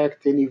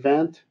select an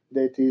event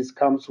that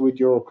comes with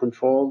your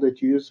control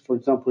that you use. For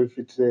example, if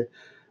it's a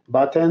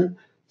button,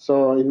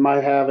 so it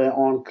might have an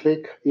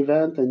on-click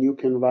event, and you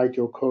can write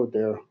your code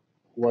there,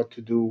 what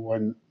to do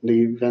when the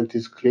event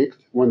is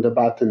clicked, when the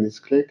button is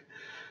clicked.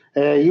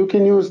 You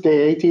can use the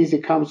ATEasy.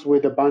 It comes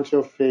with a bunch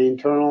of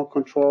internal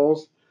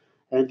controls,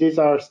 and these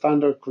are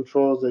standard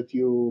controls that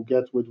you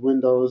get with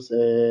Windows.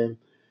 In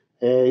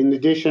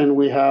addition,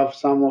 we have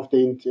some of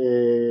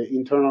the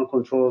internal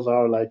controls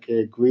are like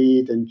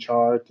grid and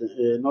chart,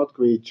 not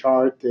grid,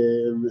 chart,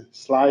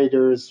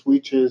 sliders,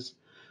 switches,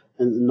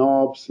 and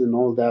knobs, and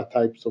all that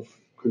types of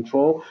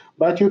control.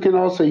 But you can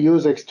also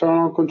use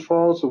external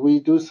controls. We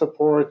do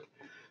support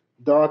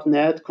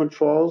 .NET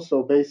controls.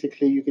 So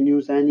basically, you can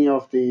use any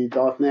of the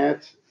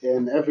 .NET,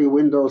 and every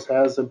Windows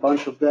has a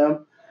bunch of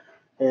them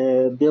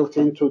built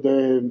into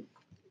the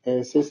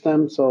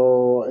system.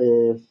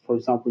 So, for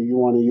example, you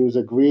want to use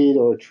a grid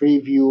or a tree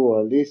view or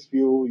a list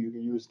view, you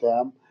can use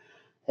them.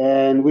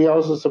 And we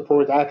also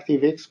support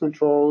ActiveX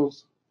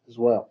controls as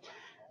well.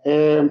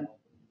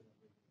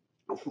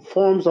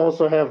 Forms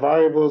also have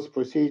variables,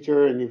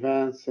 procedure, and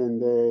events,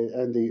 and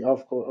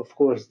of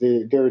course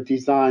their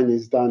design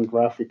is done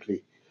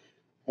graphically.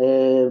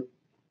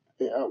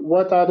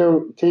 What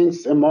other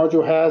things a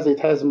module has? It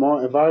has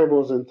more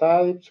variables and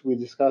types. We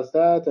discussed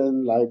that,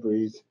 and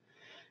libraries.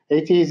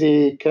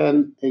 ATEasy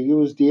can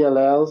use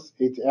DLLs.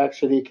 It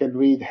actually can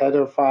read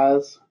header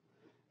files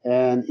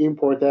and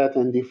import that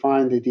and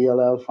define the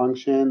DLL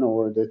function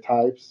or the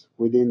types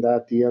within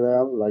that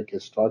DLL, like a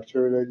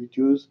structure that it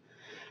uses.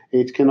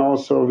 It can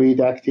also read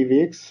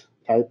ActiveX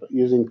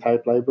using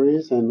type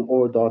libraries and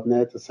or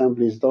 .NET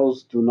assemblies.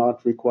 Those do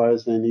not require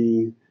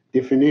any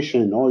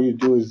definition. All you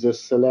do is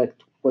just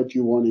select what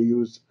you want to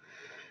use.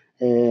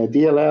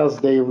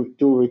 DLLs, they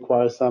do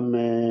require some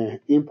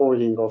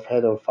importing of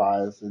header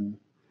files and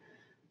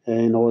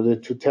in order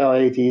to tell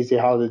ATEasy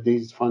how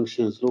these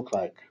functions look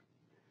like.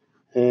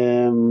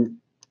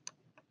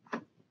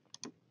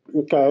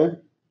 Okay.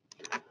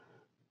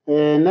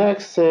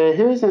 Next,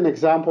 here's an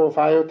example of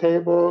IO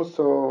table.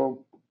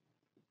 So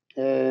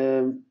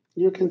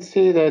you can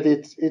see that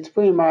it's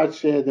pretty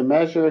much the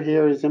measure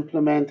here is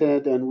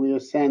implemented, and we are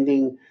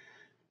sending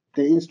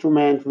the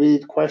instrument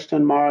read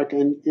question mark,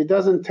 and it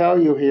doesn't tell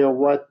you here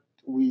what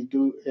we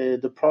do,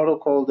 the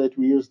protocol that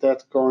we use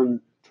that's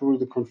gone through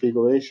the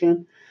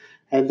configuration.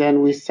 And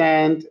then we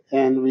send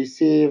and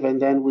receive,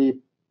 and then we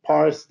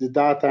parse the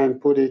data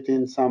and put it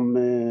in some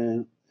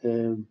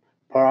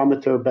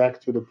parameter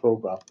back to the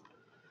program.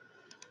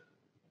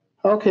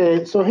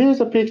 Okay, so here's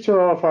a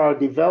picture of our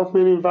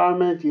development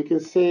environment. You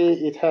can see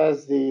it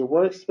has the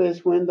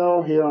workspace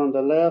window here on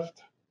the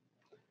left,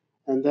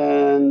 and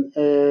then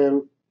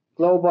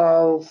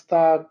global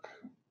stack.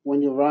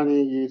 When you're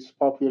running, it's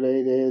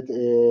populated.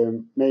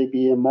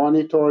 Maybe a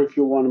monitor if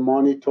you want to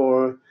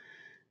monitor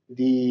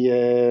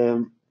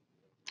the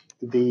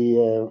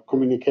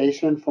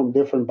communication from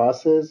different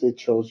buses. It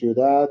shows you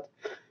that.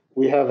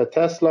 We have a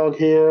test log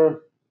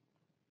here.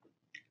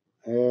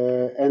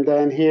 And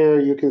then here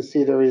you can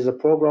see there is a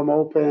program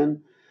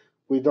open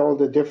with all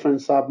the different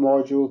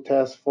submodule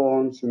test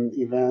forms and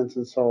events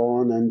and so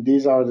on. And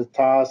these are the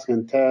tasks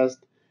and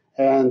tests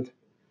and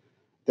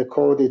the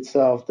code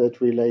itself that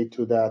relate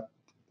to that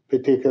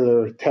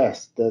particular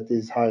test that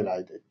is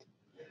highlighted.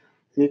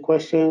 Any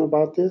question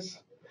about this?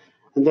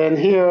 And then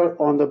here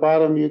on the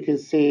bottom, you can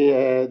see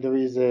there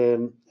is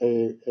a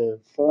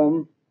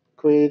form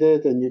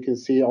created, and you can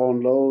see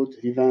on load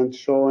event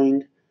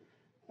showing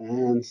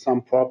and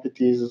some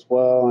properties as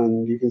well.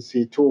 And you can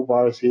see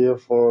toolbars here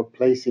for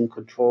placing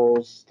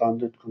controls,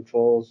 standard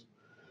controls.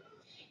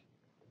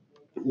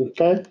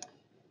 Okay.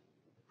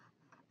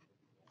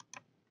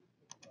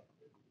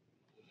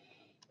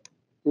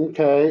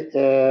 Okay.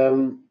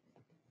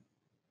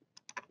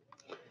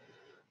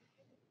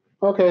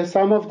 Okay,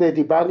 some of the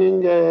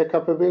debugging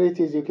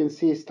capabilities, you can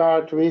see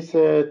start,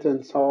 reset,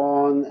 and so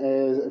on.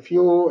 A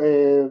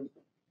few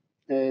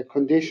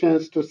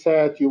conditions to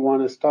set. You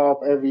want to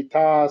stop every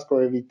task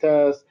or every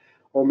test,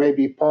 or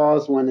maybe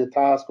pause when a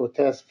task or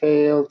test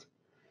failed,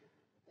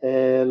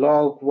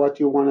 log what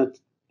you want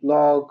to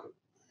log,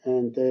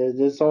 and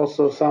there's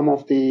also some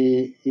of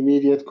the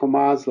immediate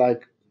commands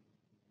like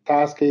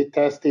task it,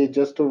 test it,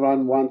 just to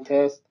run one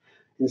test.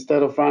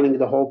 Instead of running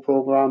the whole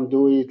program,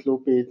 do it,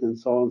 loop it, and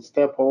so on.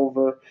 Step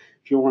over.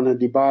 If you want to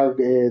debug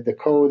the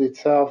code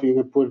itself, you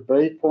can put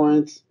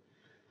breakpoints.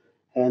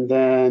 And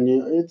then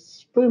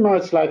it's pretty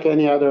much like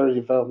any other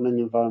development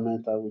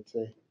environment, I would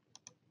say.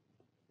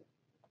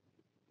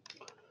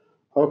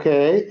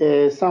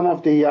 Okay, some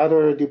of the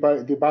other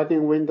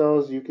debugging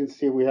windows, you can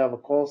see we have a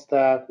call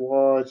stack,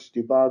 watch,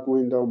 debug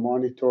window,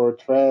 monitor,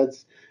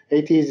 threads.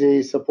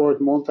 ATEasy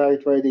support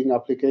multi-threading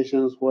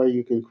applications where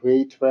you can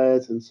create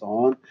threads and so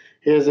on.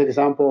 Here's an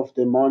example of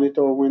the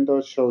monitor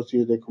window, shows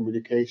you the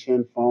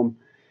communication from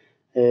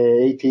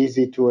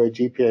ATEasy to a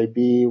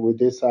GPIB with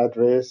this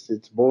address.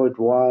 It's board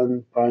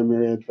 1,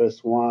 primary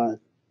address 1,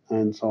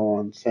 and so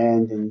on.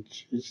 Send and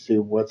see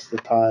what's the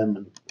time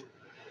and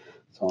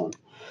so on.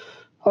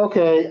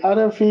 Okay,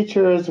 other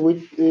features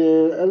with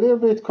a little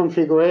bit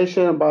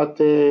configuration, but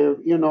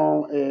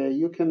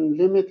you can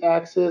limit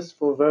access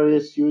for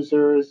various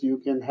users. You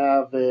can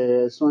have,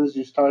 as soon as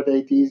you start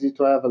ATEasy,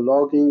 to have a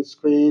login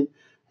screen,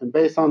 and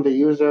based on the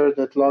user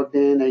that logged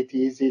in,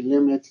 ATEasy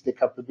limits the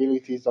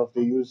capabilities of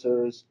the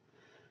users.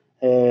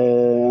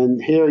 And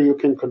here you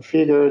can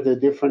configure the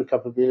different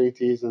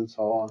capabilities and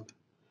so on.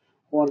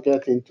 Won't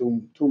get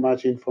into too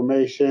much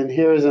information.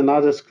 Here is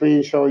another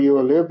screen show you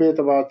a little bit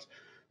about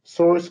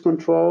source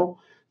control.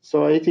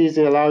 So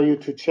ATEasy allow you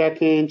to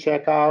check in,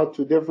 check out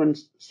to different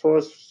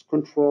source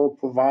control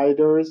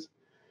providers.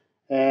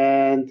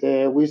 And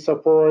we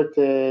support,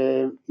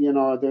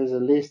 there's a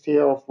list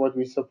here of what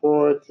we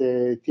support,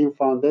 Team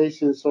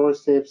Foundation,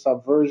 Source Safe,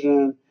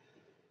 Subversion,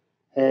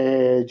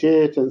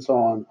 JIT, and so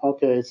on.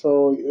 Okay,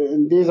 so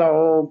these are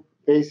all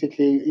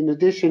basically, in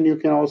addition, you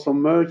can also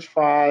merge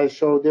files,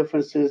 show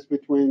differences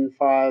between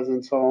files,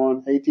 and so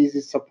on.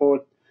 ATEasy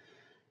support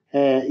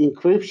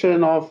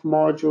encryption of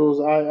modules.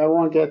 I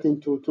won't get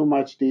into too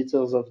much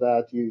details of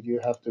that. You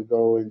have to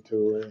go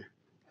into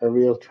a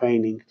real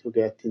training to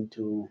get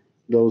into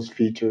those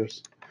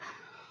features.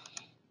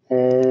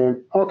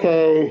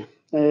 Okay,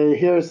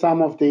 here are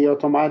some of the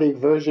automatic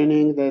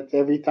versioning that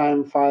every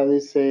time file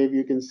is saved,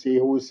 you can see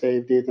who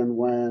saved it and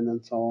when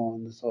and so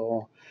on and so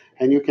on.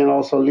 And you can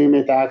also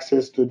limit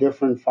access to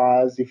different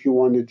files if you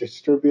want to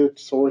distribute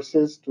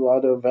sources to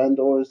other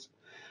vendors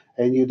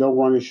and you don't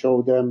want to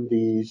show them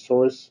the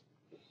source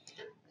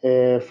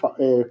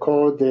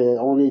code,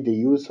 only the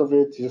use of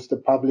it, just the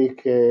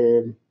public.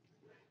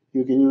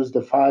 You can use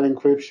the file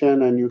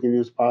encryption and you can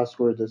use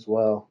password as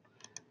well.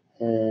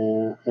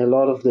 A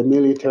lot of the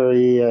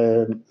military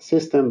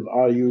systems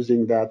are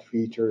using that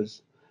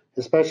features,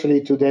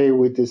 especially today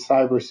with the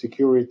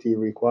cybersecurity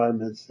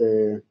requirements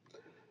that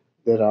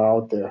are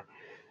out there.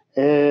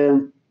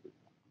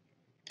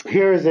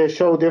 Here is a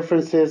show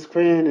differences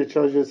screen. It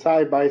shows you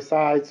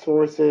side-by-side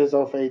sources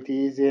of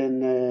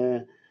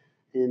ATEasy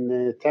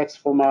in text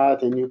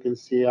format, and you can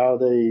see how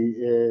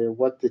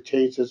what the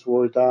changes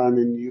were done,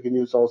 and you can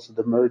use also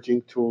the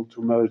merging tool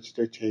to merge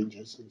the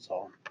changes and so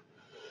on.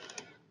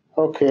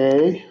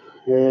 Okay,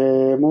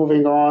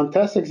 moving on,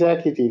 test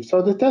executive.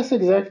 So the test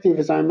executive,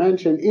 as I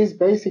mentioned, is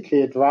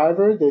basically a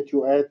driver that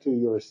you add to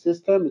your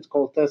system. It's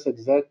called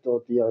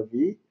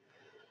testexec.drv.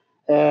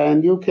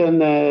 And you can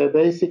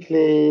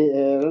basically,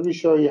 let me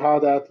show you how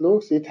that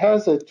looks. It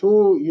has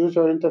two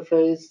user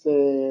interface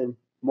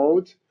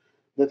modes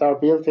that are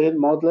built in,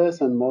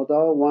 modeless and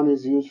modal. One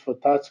is used for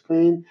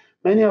touchscreen.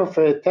 Many of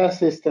test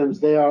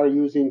systems, they are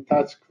using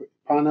touch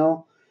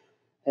panel.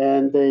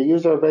 And the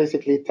user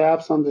basically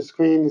taps on the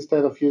screen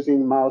instead of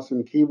using mouse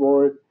and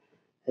keyboard.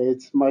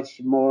 It's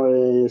much more,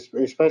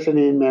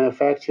 especially in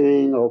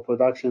manufacturing or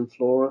production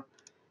floor.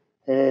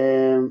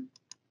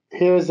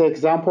 Here's an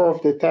example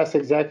of the test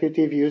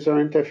executive user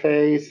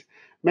interface.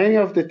 Many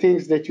of the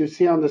things that you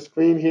see on the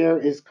screen here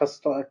is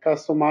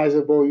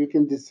customizable. You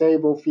can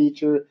disable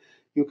feature.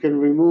 You can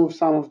remove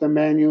some of the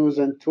menus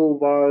and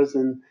toolbars,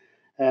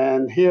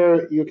 and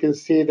here you can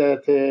see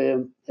that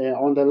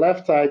on the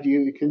left side,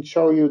 you can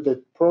show you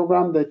the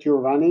program that you're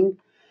running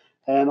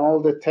and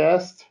all the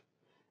tests.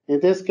 In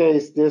this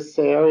case, this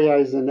area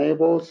is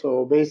enabled.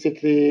 So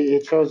basically,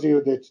 it shows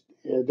you that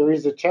there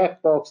is a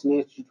checkbox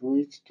next to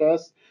each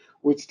test,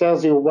 which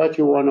tells you what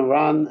you want to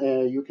run.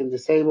 You can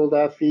disable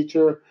that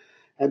feature.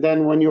 And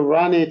then when you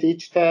run it,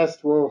 each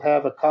test will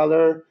have a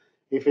color.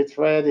 If it's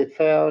red, it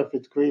failed. If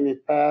it's green,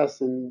 it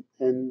passed. And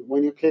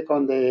when you click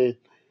on the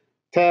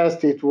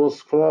test, it will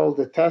scroll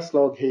the test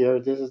log here.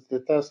 This is the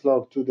test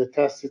log to the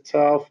test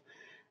itself.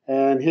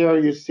 And here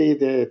you see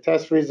the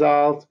test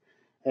result.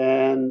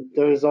 And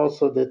there is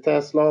also the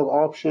test log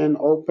option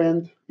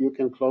opened. You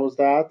can close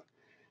that.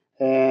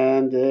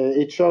 And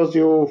it shows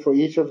you for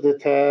each of the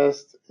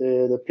tests,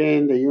 the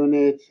pin, the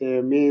unit,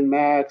 min,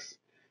 max.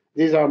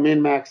 These are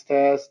min, max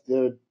tests.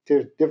 They're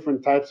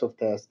different types of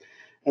tests.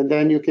 And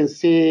then you can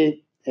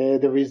see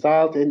the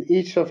result, and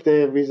each of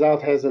the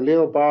result has a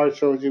little bar,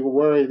 shows you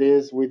where it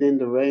is within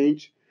the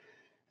range.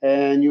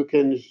 and you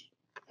can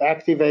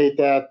activate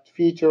that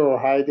feature or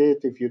hide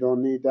it if you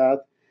don't need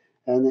that.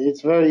 And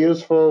it's very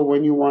useful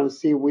when you want to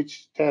see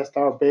which tests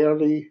are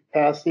barely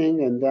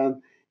passing, and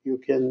then you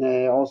can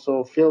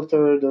also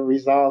filter the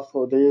result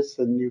for this,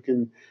 and you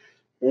can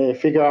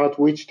figure out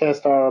which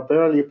tests are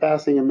barely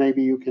passing, and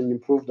maybe you can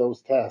improve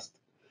those tests.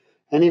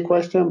 Any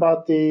question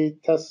about the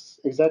test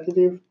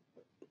executive?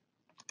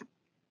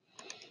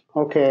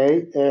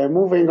 Okay,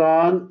 moving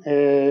on.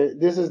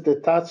 This is the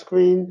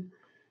touchscreen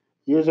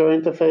user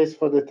interface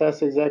for the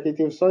test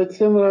executive. So it's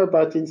similar,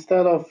 but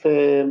instead of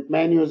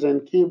menus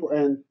and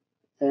keyboard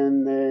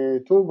and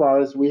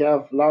toolbars, we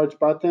have large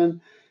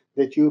button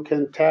that you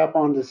can tap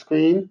on the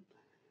screen.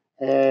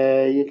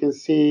 You can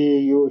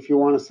see if you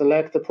want to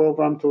select the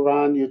program to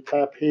run, you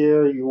tap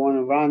here. You want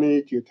to run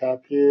it, you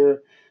tap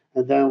here.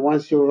 And then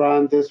once you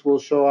run, this will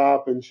show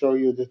up and show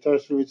you the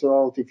test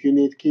result. If you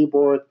need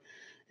keyboard,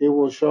 it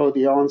will show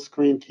the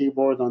on-screen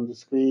keyboard on the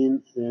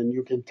screen, and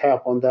you can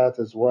tap on that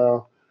as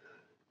well.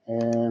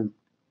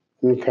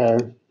 Okay.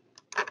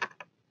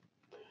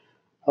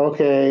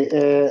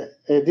 Okay.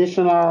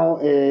 Additional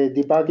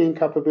debugging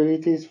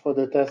capabilities for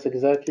the test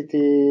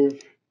executive.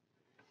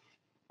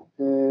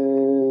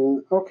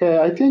 Okay,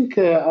 I think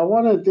I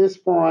want at this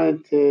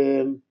point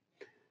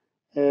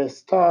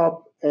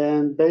stop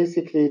and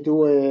basically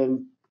do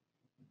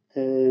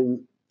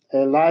a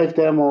live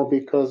demo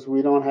because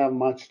we don't have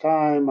much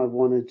time. I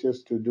wanted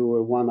just to do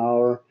a 1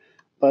 hour,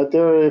 but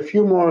there are a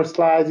few more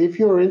slides. If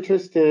you're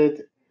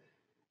interested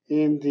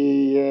in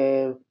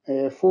the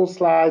full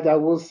slide, I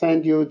will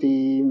send you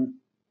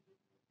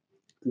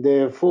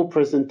the full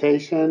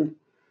presentation,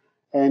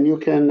 and you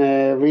can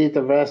read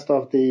the rest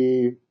of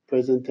the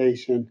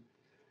presentation.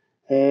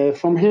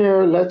 From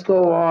here, let's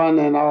go on,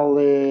 and I'll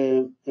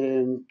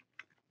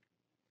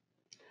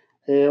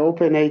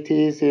open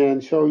ATEasy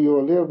and show you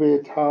a little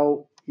bit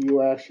how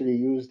you actually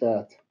use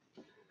that.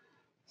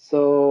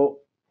 So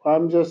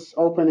I'm just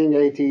opening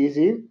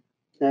ATEasy,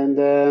 and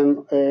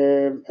then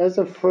as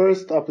a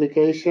first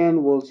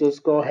application, we'll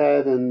just go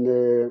ahead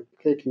and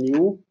click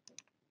New.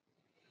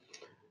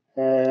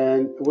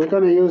 And we're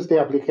going to use the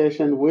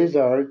application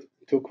wizard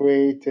to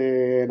create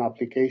an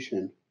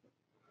application.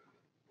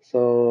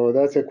 So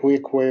that's a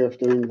quick way of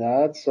doing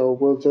that. So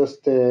we'll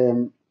just,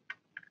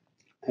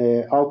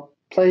 I'll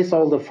place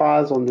all the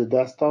files on the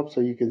desktop so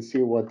you can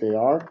see what they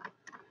are.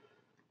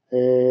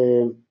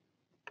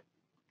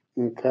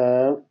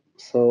 Okay,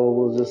 so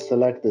we'll just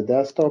select the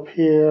desktop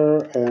here,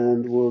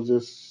 and we'll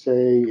just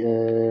say,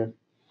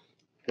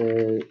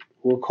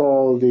 we'll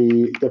call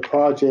the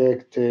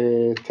project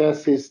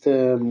test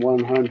system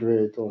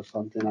 100 or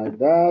something like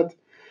that.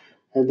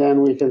 And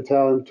then we can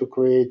tell him to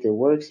create a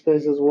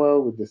workspace as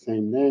well with the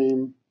same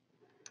name.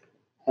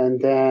 And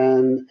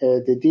then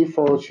the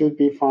default should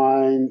be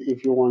fine.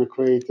 If you want to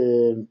create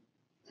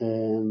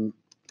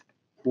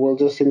we'll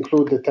just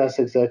include the test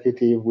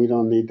executive. We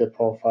don't need the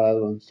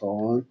profile and so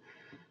on.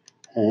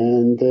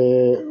 And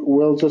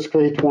we'll just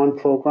create one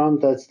program.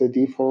 That's the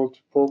default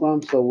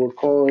program. So we'll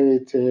call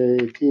it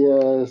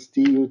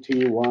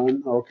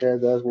TSDUT1. Okay,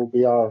 that will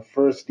be our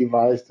first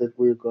device that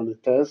we're going to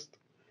test.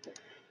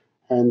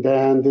 And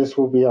then this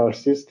will be our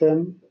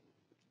system.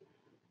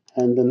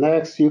 And the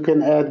next, you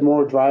can add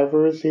more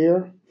drivers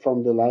here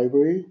from the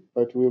library,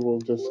 but we will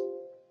just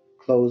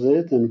close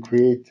it and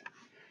create.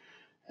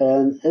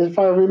 And if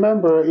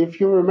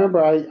you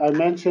remember, I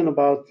mentioned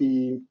about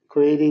the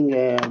creating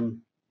a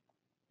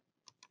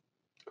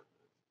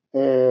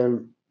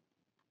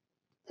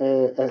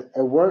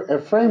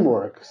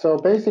framework. So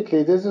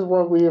basically, this is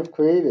what we have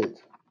created.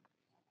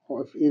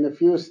 In a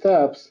few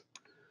steps,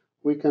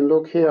 we can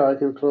look here. I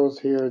can close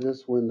here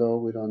this window.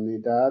 We don't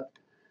need that.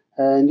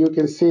 And you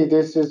can see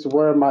this is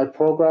where my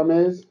program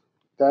is.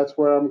 That's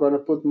where I'm going to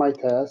put my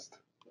test.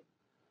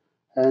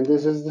 And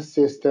this is the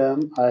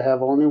system. I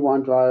have only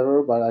one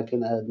driver, but I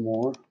can add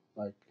more,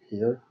 like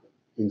here,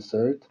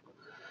 insert.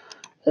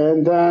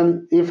 And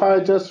then if I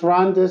just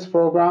run this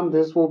program,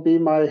 this will be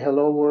my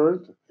hello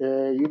world.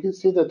 You can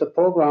see that the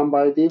program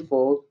by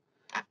default,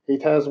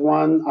 it has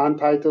one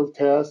untitled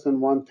test and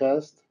one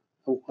test,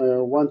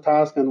 one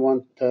task and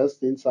one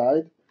test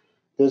inside.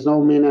 There's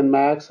no min and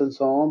max and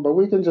so on, but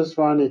we can just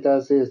run it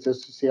as is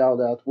just to see how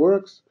that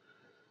works.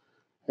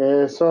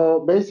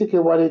 So basically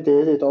what it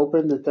did, it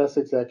opened the test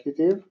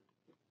executive,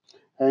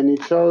 and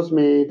it shows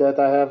me that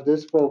I have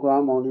this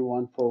program, only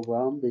one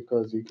program,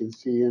 because you can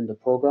see in the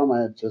program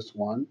I have just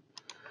one.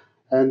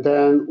 And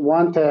then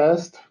one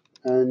test,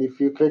 and if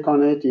you click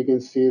on it, you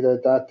can see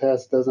that that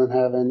test doesn't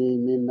have any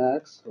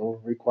min-max or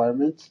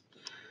requirements.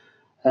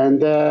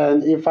 And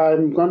then if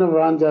I'm going to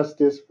run just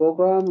this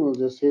program, we'll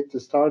just hit the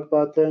start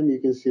button. You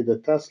can see the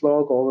test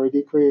log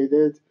already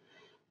created.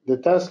 The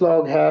test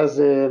log has,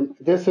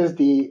 this is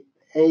the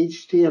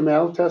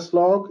HTML test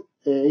log.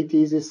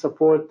 ATEasy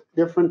support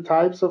different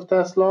types of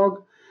test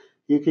log.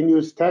 You can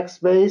use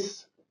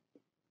text-based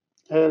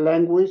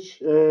language,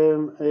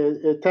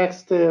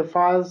 text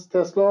files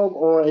test log,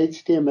 or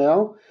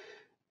HTML.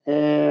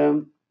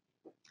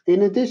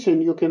 in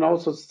addition, you can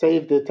also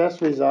save the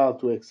test result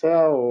to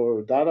Excel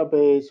or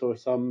database or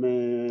some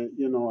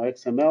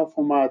XML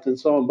format and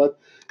so on. But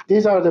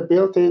these are the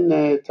built-in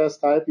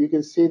test type. You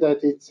can see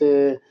that it's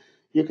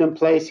you can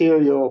place here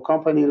your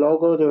company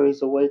logo. There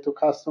is a way to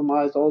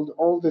customize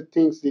all the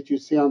things that you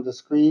see on the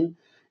screen,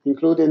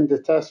 including the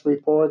test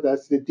report.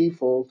 That's the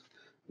default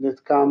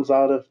that comes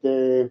out of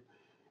the.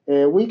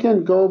 We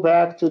can go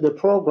back to the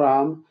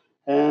program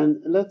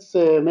and let's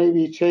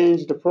maybe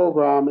change the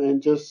program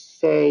and just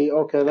say,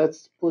 okay,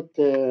 let's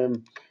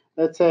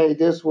let's say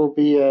this will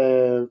be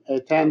a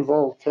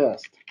 10-volt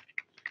test.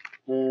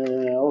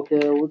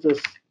 Okay, we'll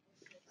just,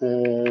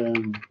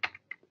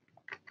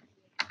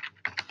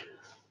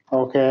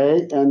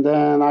 okay, and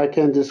then I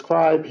can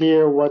describe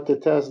here what the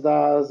test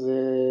does,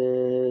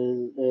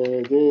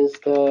 this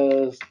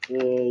test,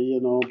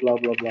 blah,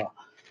 blah, blah.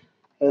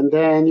 And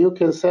then you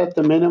can set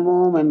the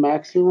minimum and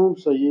maximum.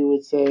 So you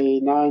would say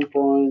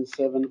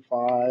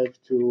 9.75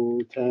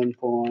 to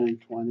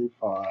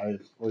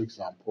 10.25, for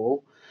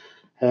example.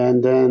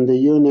 And then the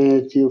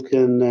unit you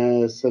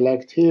can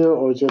select here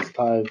or just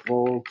type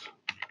volt.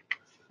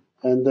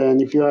 And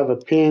then if you have a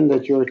pin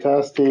that you're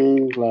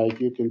testing, like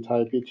you can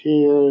type it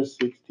here,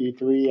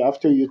 63.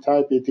 After you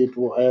type it, it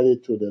will add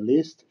it to the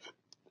list.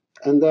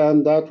 And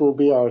then that will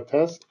be our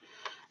test.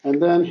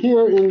 And then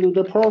here in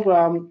the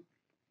program,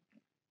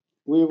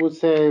 we would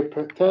say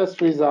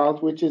test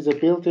result, which is a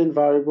built-in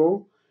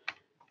variable,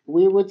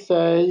 we would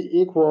say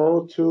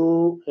equal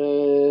to,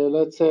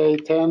 let's say,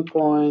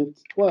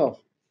 10.12.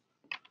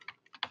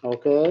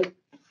 Okay,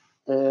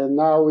 and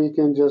now we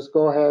can just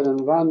go ahead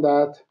and run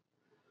that.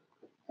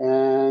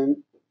 And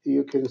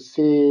you can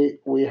see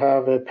we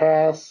have a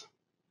pass.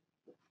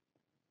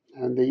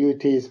 And the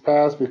UT is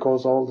passed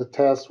because all the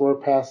tests were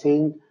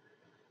passing.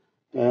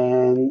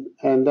 And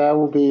that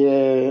will be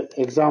an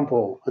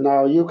example.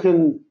 Now you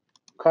can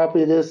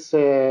copy this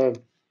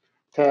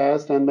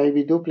test and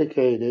maybe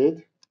duplicate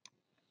it.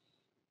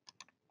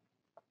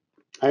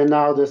 And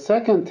now the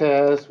second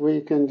test,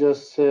 we can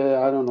just,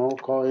 I don't know,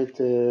 call it,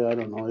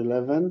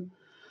 11.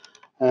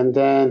 And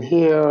then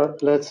here,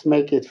 let's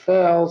make it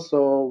fail.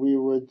 So we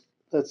would,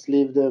 let's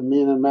leave the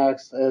min and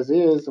max as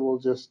is. We'll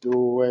just do,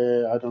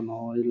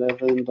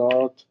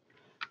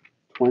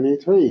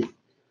 11.23.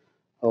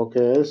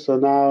 Okay, so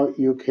now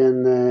you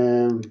can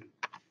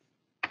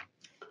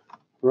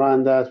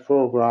run that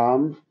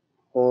program,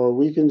 or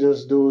we can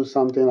just do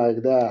something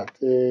like that.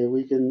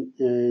 We can,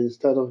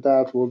 instead of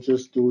that, we'll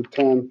just do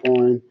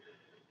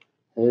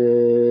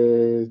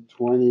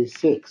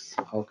 10.26.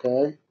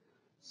 Okay,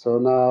 so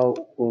now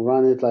we'll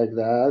run it like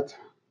that,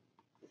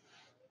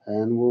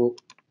 and we'll,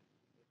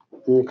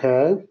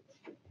 okay.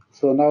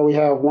 So now we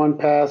have one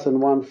pass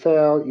and one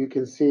fail. You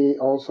can see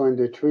also in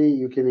the tree,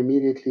 you can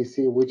immediately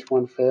see which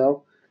one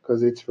failed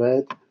because it's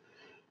red.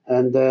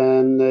 And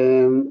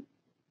then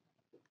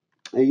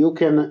you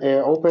can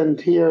open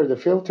here the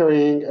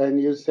filtering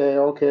and you say,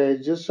 okay,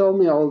 just show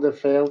me all the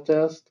fail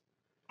tests.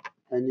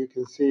 And you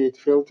can see it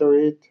filter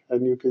it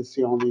and you can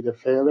see only the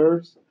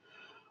failures.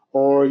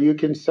 Or you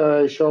can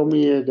say, show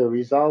me the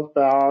result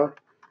bar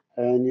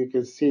and you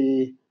can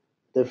see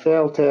the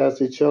fail test,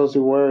 it shows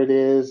you where it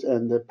is,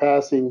 and the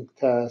passing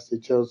test,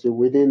 it shows you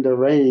within the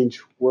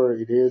range where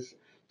it is.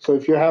 So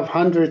if you have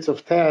hundreds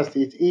of tests,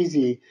 it's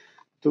easy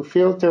to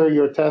filter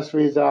your test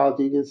result.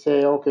 You can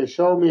say, okay,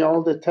 show me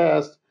all the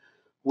tests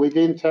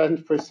within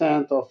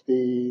 10% of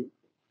the,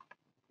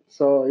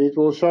 so it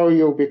will show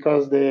you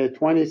because the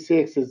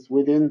 26 is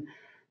within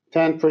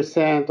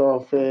 10%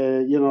 of,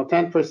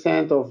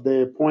 10% of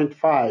the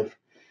 0.5.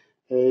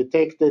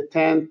 Take the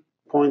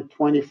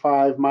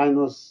 10.25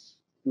 minus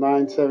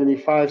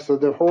 975, so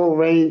the whole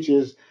range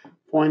is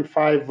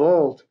 0.5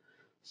 volt.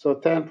 So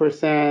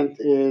 10%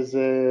 is,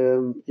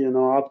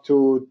 up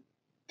to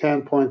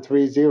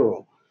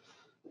 10.30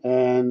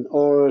 and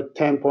or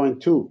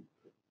 10.2.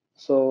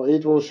 So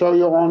it will show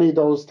you only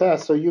those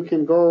tests. So you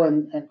can go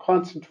and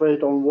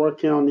concentrate on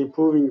working on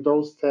improving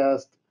those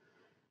tests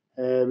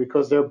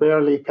because they're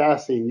barely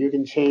passing. You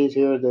can change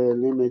here the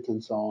limit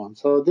and so on.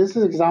 So this is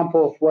an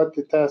example of what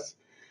the test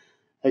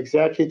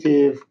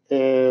executive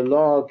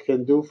log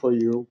can do for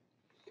you.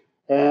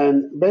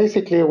 And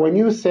basically, when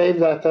you save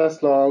that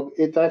test log,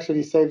 it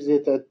actually saves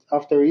it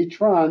after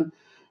each run,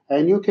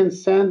 and you can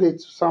send it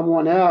to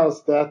someone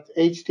else, that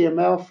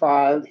HTML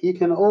file. He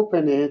can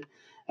open it,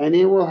 and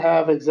he will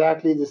have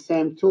exactly the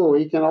same tool.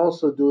 He can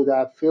also do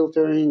that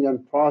filtering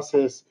and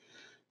process.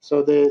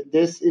 So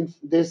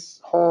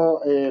this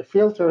whole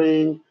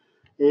filtering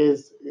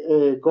is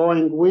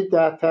going with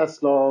that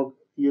test log.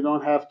 You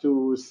don't have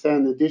to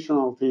send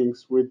additional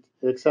things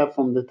except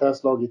from the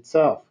test log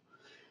itself.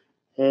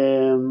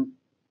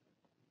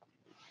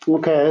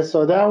 Okay,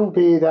 so that would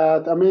be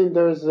that. I mean,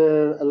 there's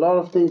a lot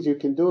of things you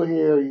can do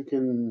here. You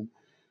can,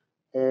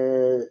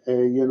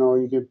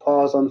 you can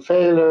pause on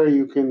failure.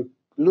 You can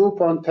loop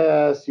on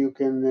tests. You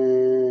can,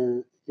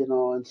 and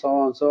so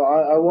on. So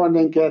I want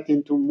to get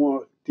into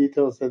more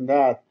details than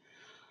that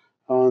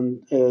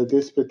on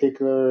this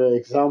particular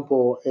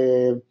example.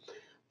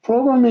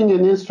 Programming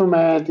an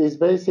instrument is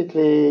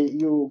basically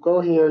you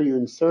go here, you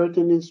insert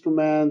an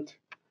instrument,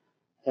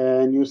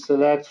 and you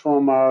select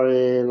from our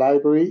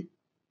library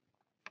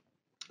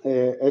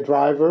a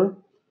driver.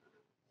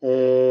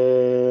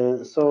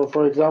 So,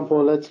 for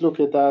example, let's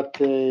look at that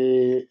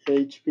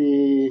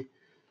HP,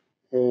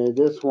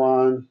 this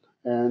one,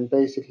 and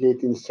basically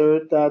it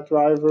insert that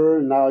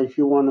driver. Now, if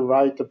you want to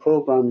write the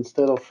program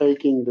instead of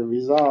faking the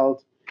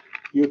result,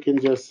 you can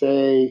just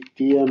say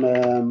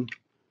DMM,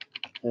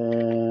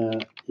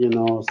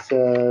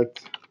 set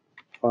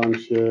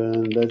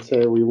function. Let's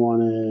say we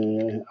want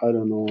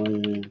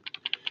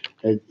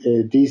a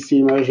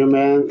DC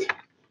measurement,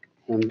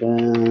 and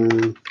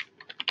then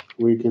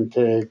we can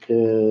take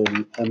a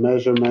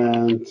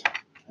measurement,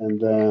 and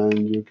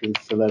then you can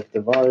select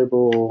the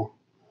variable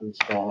and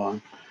so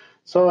on.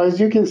 So as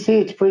you can see,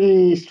 it's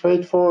pretty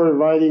straightforward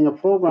writing a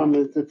program.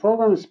 The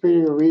program is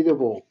pretty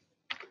readable.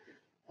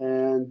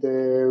 And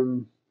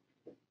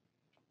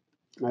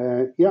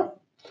yeah,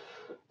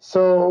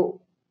 so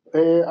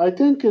I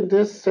think in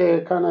this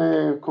kind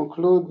of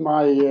conclude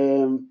my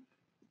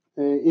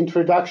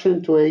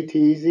introduction to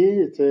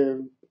ATEasy.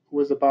 It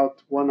was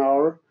about 1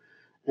 hour.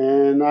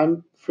 And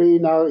I'm free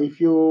now. If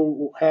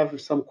you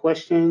have some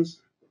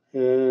questions,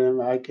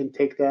 I can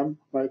take them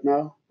right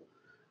now.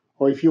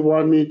 Or if you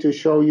want me to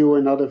show you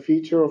another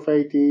feature of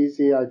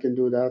ATEasy, I can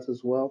do that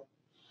as well.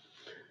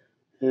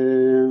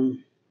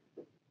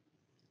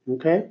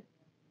 Okay.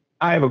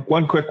 I have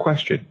one quick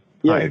question.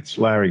 Yes. Hi, it's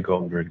Larry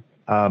Goldberg.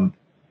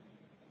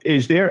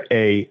 Is there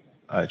a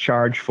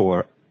charge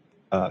for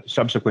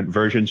subsequent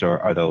versions, or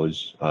are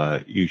those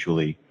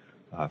usually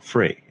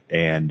free?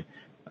 And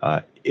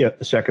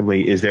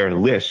secondly, is there a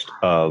list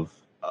of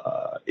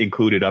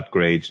included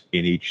upgrades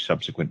in each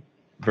subsequent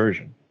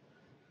version?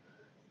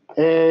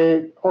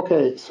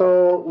 Okay,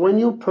 so when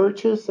you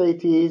purchase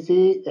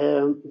ATEasy,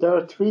 there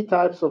are 3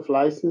 types of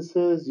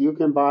licenses. You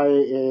can buy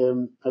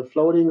a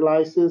floating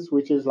license,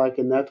 which is like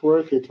a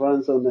network. It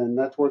runs on a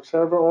network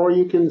server, or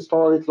you can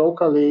install it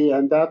locally,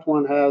 and that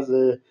one has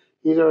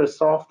either a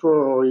software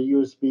or a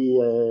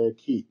USB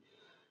key.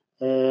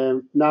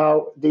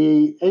 Now,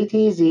 the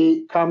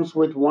ATEasy comes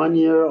with 1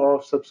 year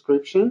of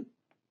subscription,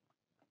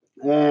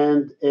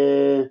 and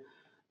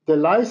the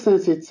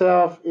license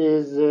itself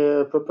is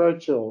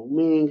perpetual,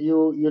 meaning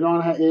you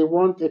don't have, it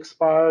won't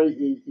expire.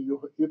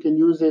 You can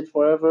use it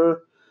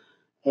forever.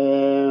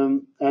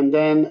 And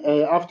then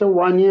after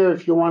 1 year,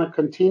 if you want to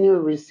continue to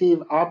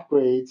receive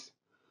upgrades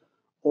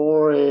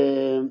or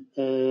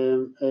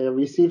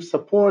receive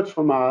support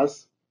from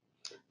us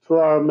through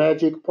our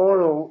Magic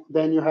portal,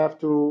 then you have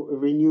to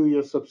renew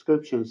your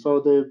subscription. So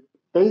the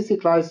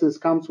basic license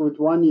comes with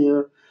 1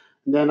 year.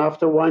 And then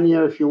after 1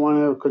 year, if you want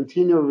to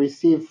continue to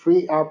receive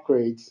free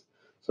upgrades,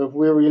 so if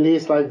we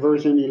release like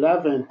version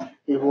 11,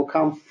 it will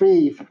come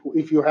free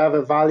if you have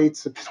a valid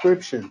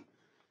subscription,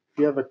 if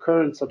you have a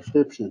current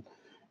subscription.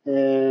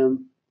 Okay,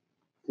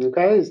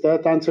 does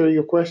that answer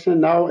your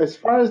question? Now, as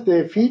far as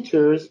the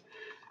features,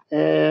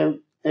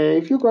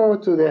 if you go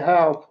to the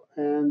help,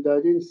 and I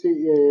didn't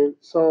see,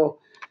 so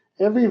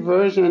every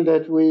version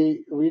that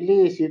we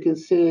release, you can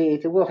see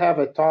it will have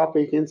a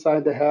topic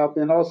inside the help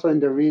and also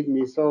in the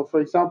README. So for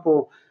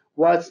example,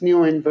 what's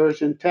new in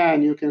version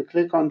 10, you can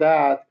click on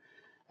that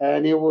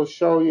and it will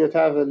show you to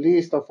have a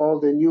list of all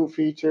the new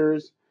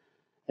features.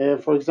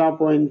 For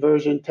example, in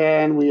version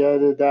 10, we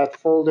added that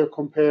folder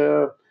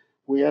compare,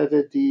 we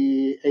added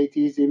the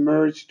ATEasy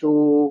merge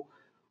tool,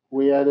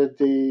 we added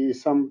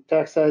some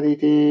text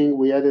editing,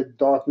 we added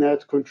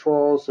 .NET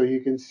control, so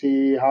you can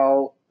see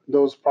how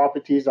those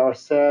properties are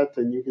set,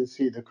 and you can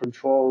see the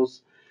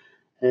controls.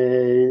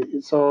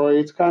 So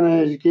it's kind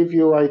of give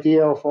you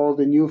idea of all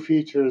the new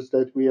features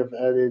that we have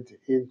added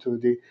into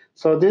the.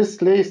 So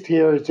this list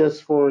here is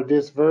just for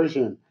this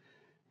version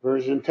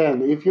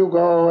 10. If you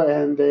go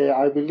and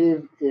I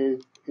believe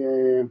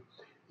you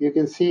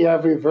can see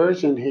every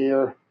version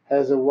here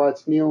has a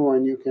what's new,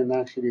 and you can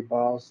actually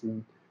browse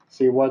and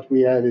see what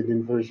we added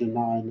in version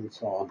 9 and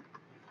so on.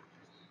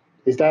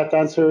 Is that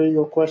answering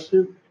your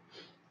question?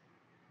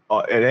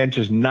 It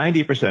answers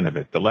 90% of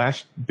it. The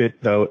last bit,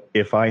 though,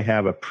 if I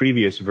have a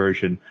previous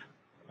version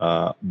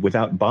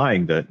without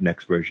buying the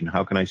next version,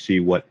 how can I see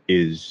what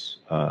is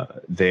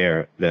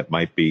there that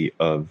might be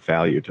of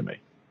value to me?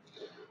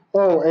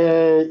 Oh,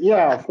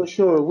 yeah, for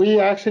sure.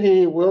 We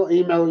actually will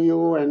email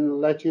you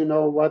and let you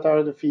know what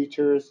are the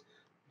features.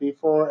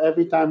 Before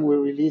every time we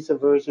release a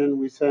version,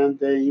 we send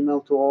the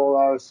email to all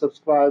our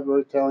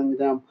subscribers telling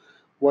them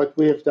what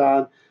we have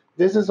done.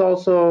 This is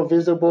also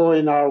visible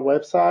in our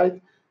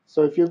website.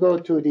 So if you go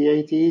to the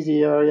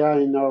ATEasy area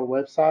in our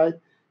website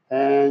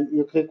and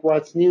you click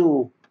what's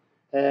new,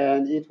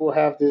 and it will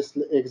have this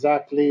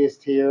exact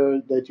list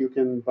here that you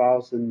can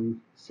browse and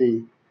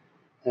see.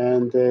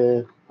 And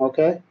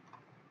okay.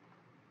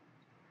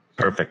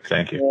 Perfect,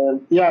 thank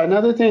you. Yeah,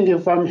 another thing,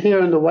 if I'm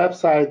here on the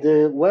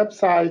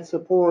website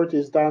support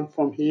is done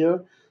from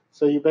here.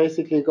 So you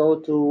basically go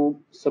to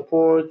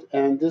support,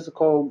 and this is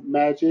called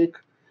Magic,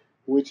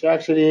 which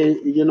actually,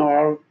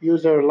 our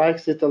user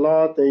likes it a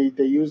lot. They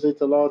use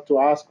it a lot to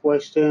ask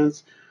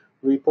questions,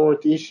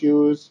 report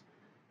issues,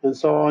 and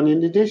so on.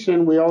 In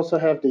addition, we also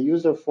have the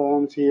user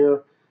forums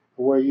here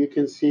where you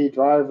can see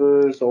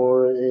drivers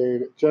or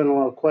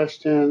general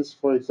questions.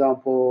 For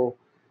example,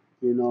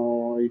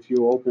 if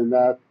you open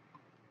that,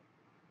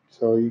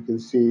 so you can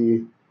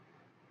see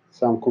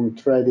some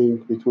threading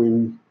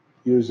between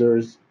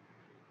users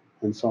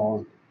and so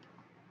on.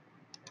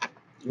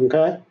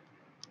 Okay?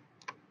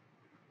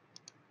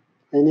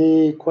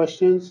 Any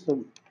questions?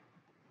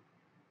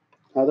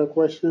 Other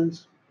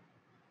questions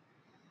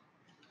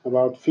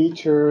about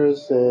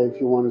features? If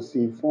you want to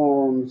see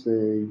forms,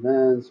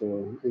 events,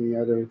 or any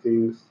other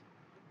things.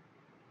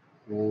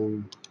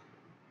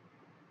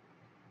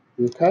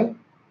 Okay?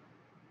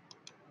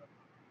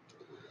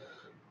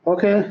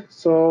 Okay,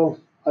 so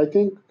I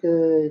think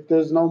if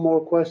there's no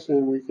more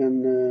question, we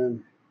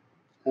can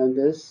end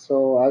this.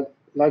 So I'd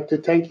like to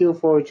thank you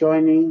for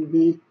joining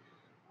me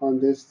on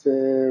this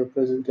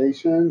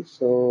presentation.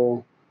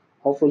 So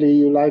hopefully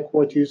you like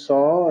what you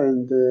saw,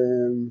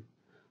 and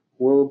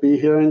we'll be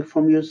hearing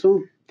from you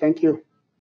soon. Thank you.